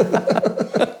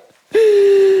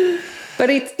 But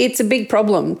it's a big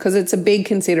problem, because it's a big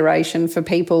consideration for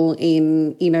people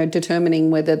in,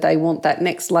 determining whether they want that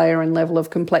next layer and level of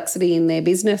complexity in their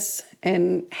business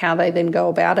and how they then go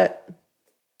about it.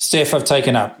 Steph, I've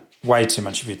taken up way too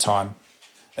much of your time.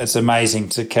 It's amazing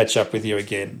to catch up with you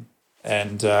again.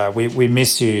 And we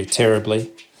miss you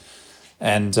terribly.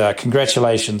 And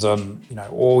congratulations on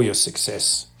all your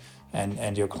success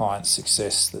and your clients'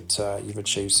 success that you've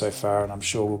achieved so far, and I'm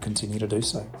sure we'll continue to do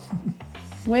so.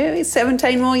 Well,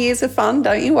 17 more years of fun,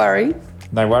 don't you worry.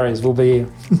 No worries, we'll be here.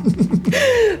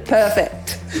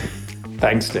 Perfect.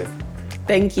 Thanks, Steph.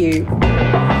 Thank you.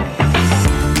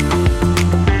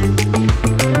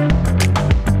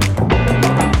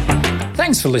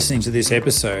 Thanks for listening to this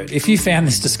episode. If you found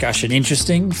this discussion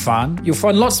interesting, fun, you'll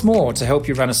find lots more to help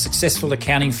you run a successful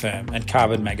accounting firm at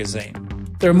Carbon Magazine.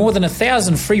 There are more than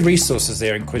 1,000 free resources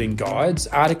there, including guides,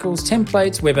 articles,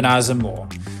 templates, webinars and more.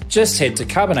 Just head to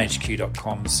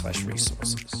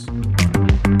carbonhq.com/resources.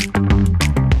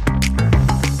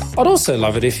 I'd also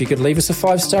love it if you could leave us a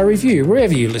 5-star review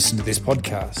wherever you listen to this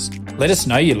podcast. Let us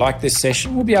know you like this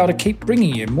session. We'll be able to keep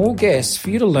bringing you more guests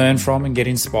for you to learn from and get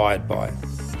inspired by.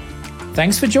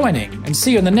 Thanks for joining, and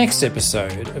see you in the next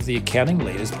episode of the Accounting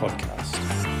Leaders Podcast.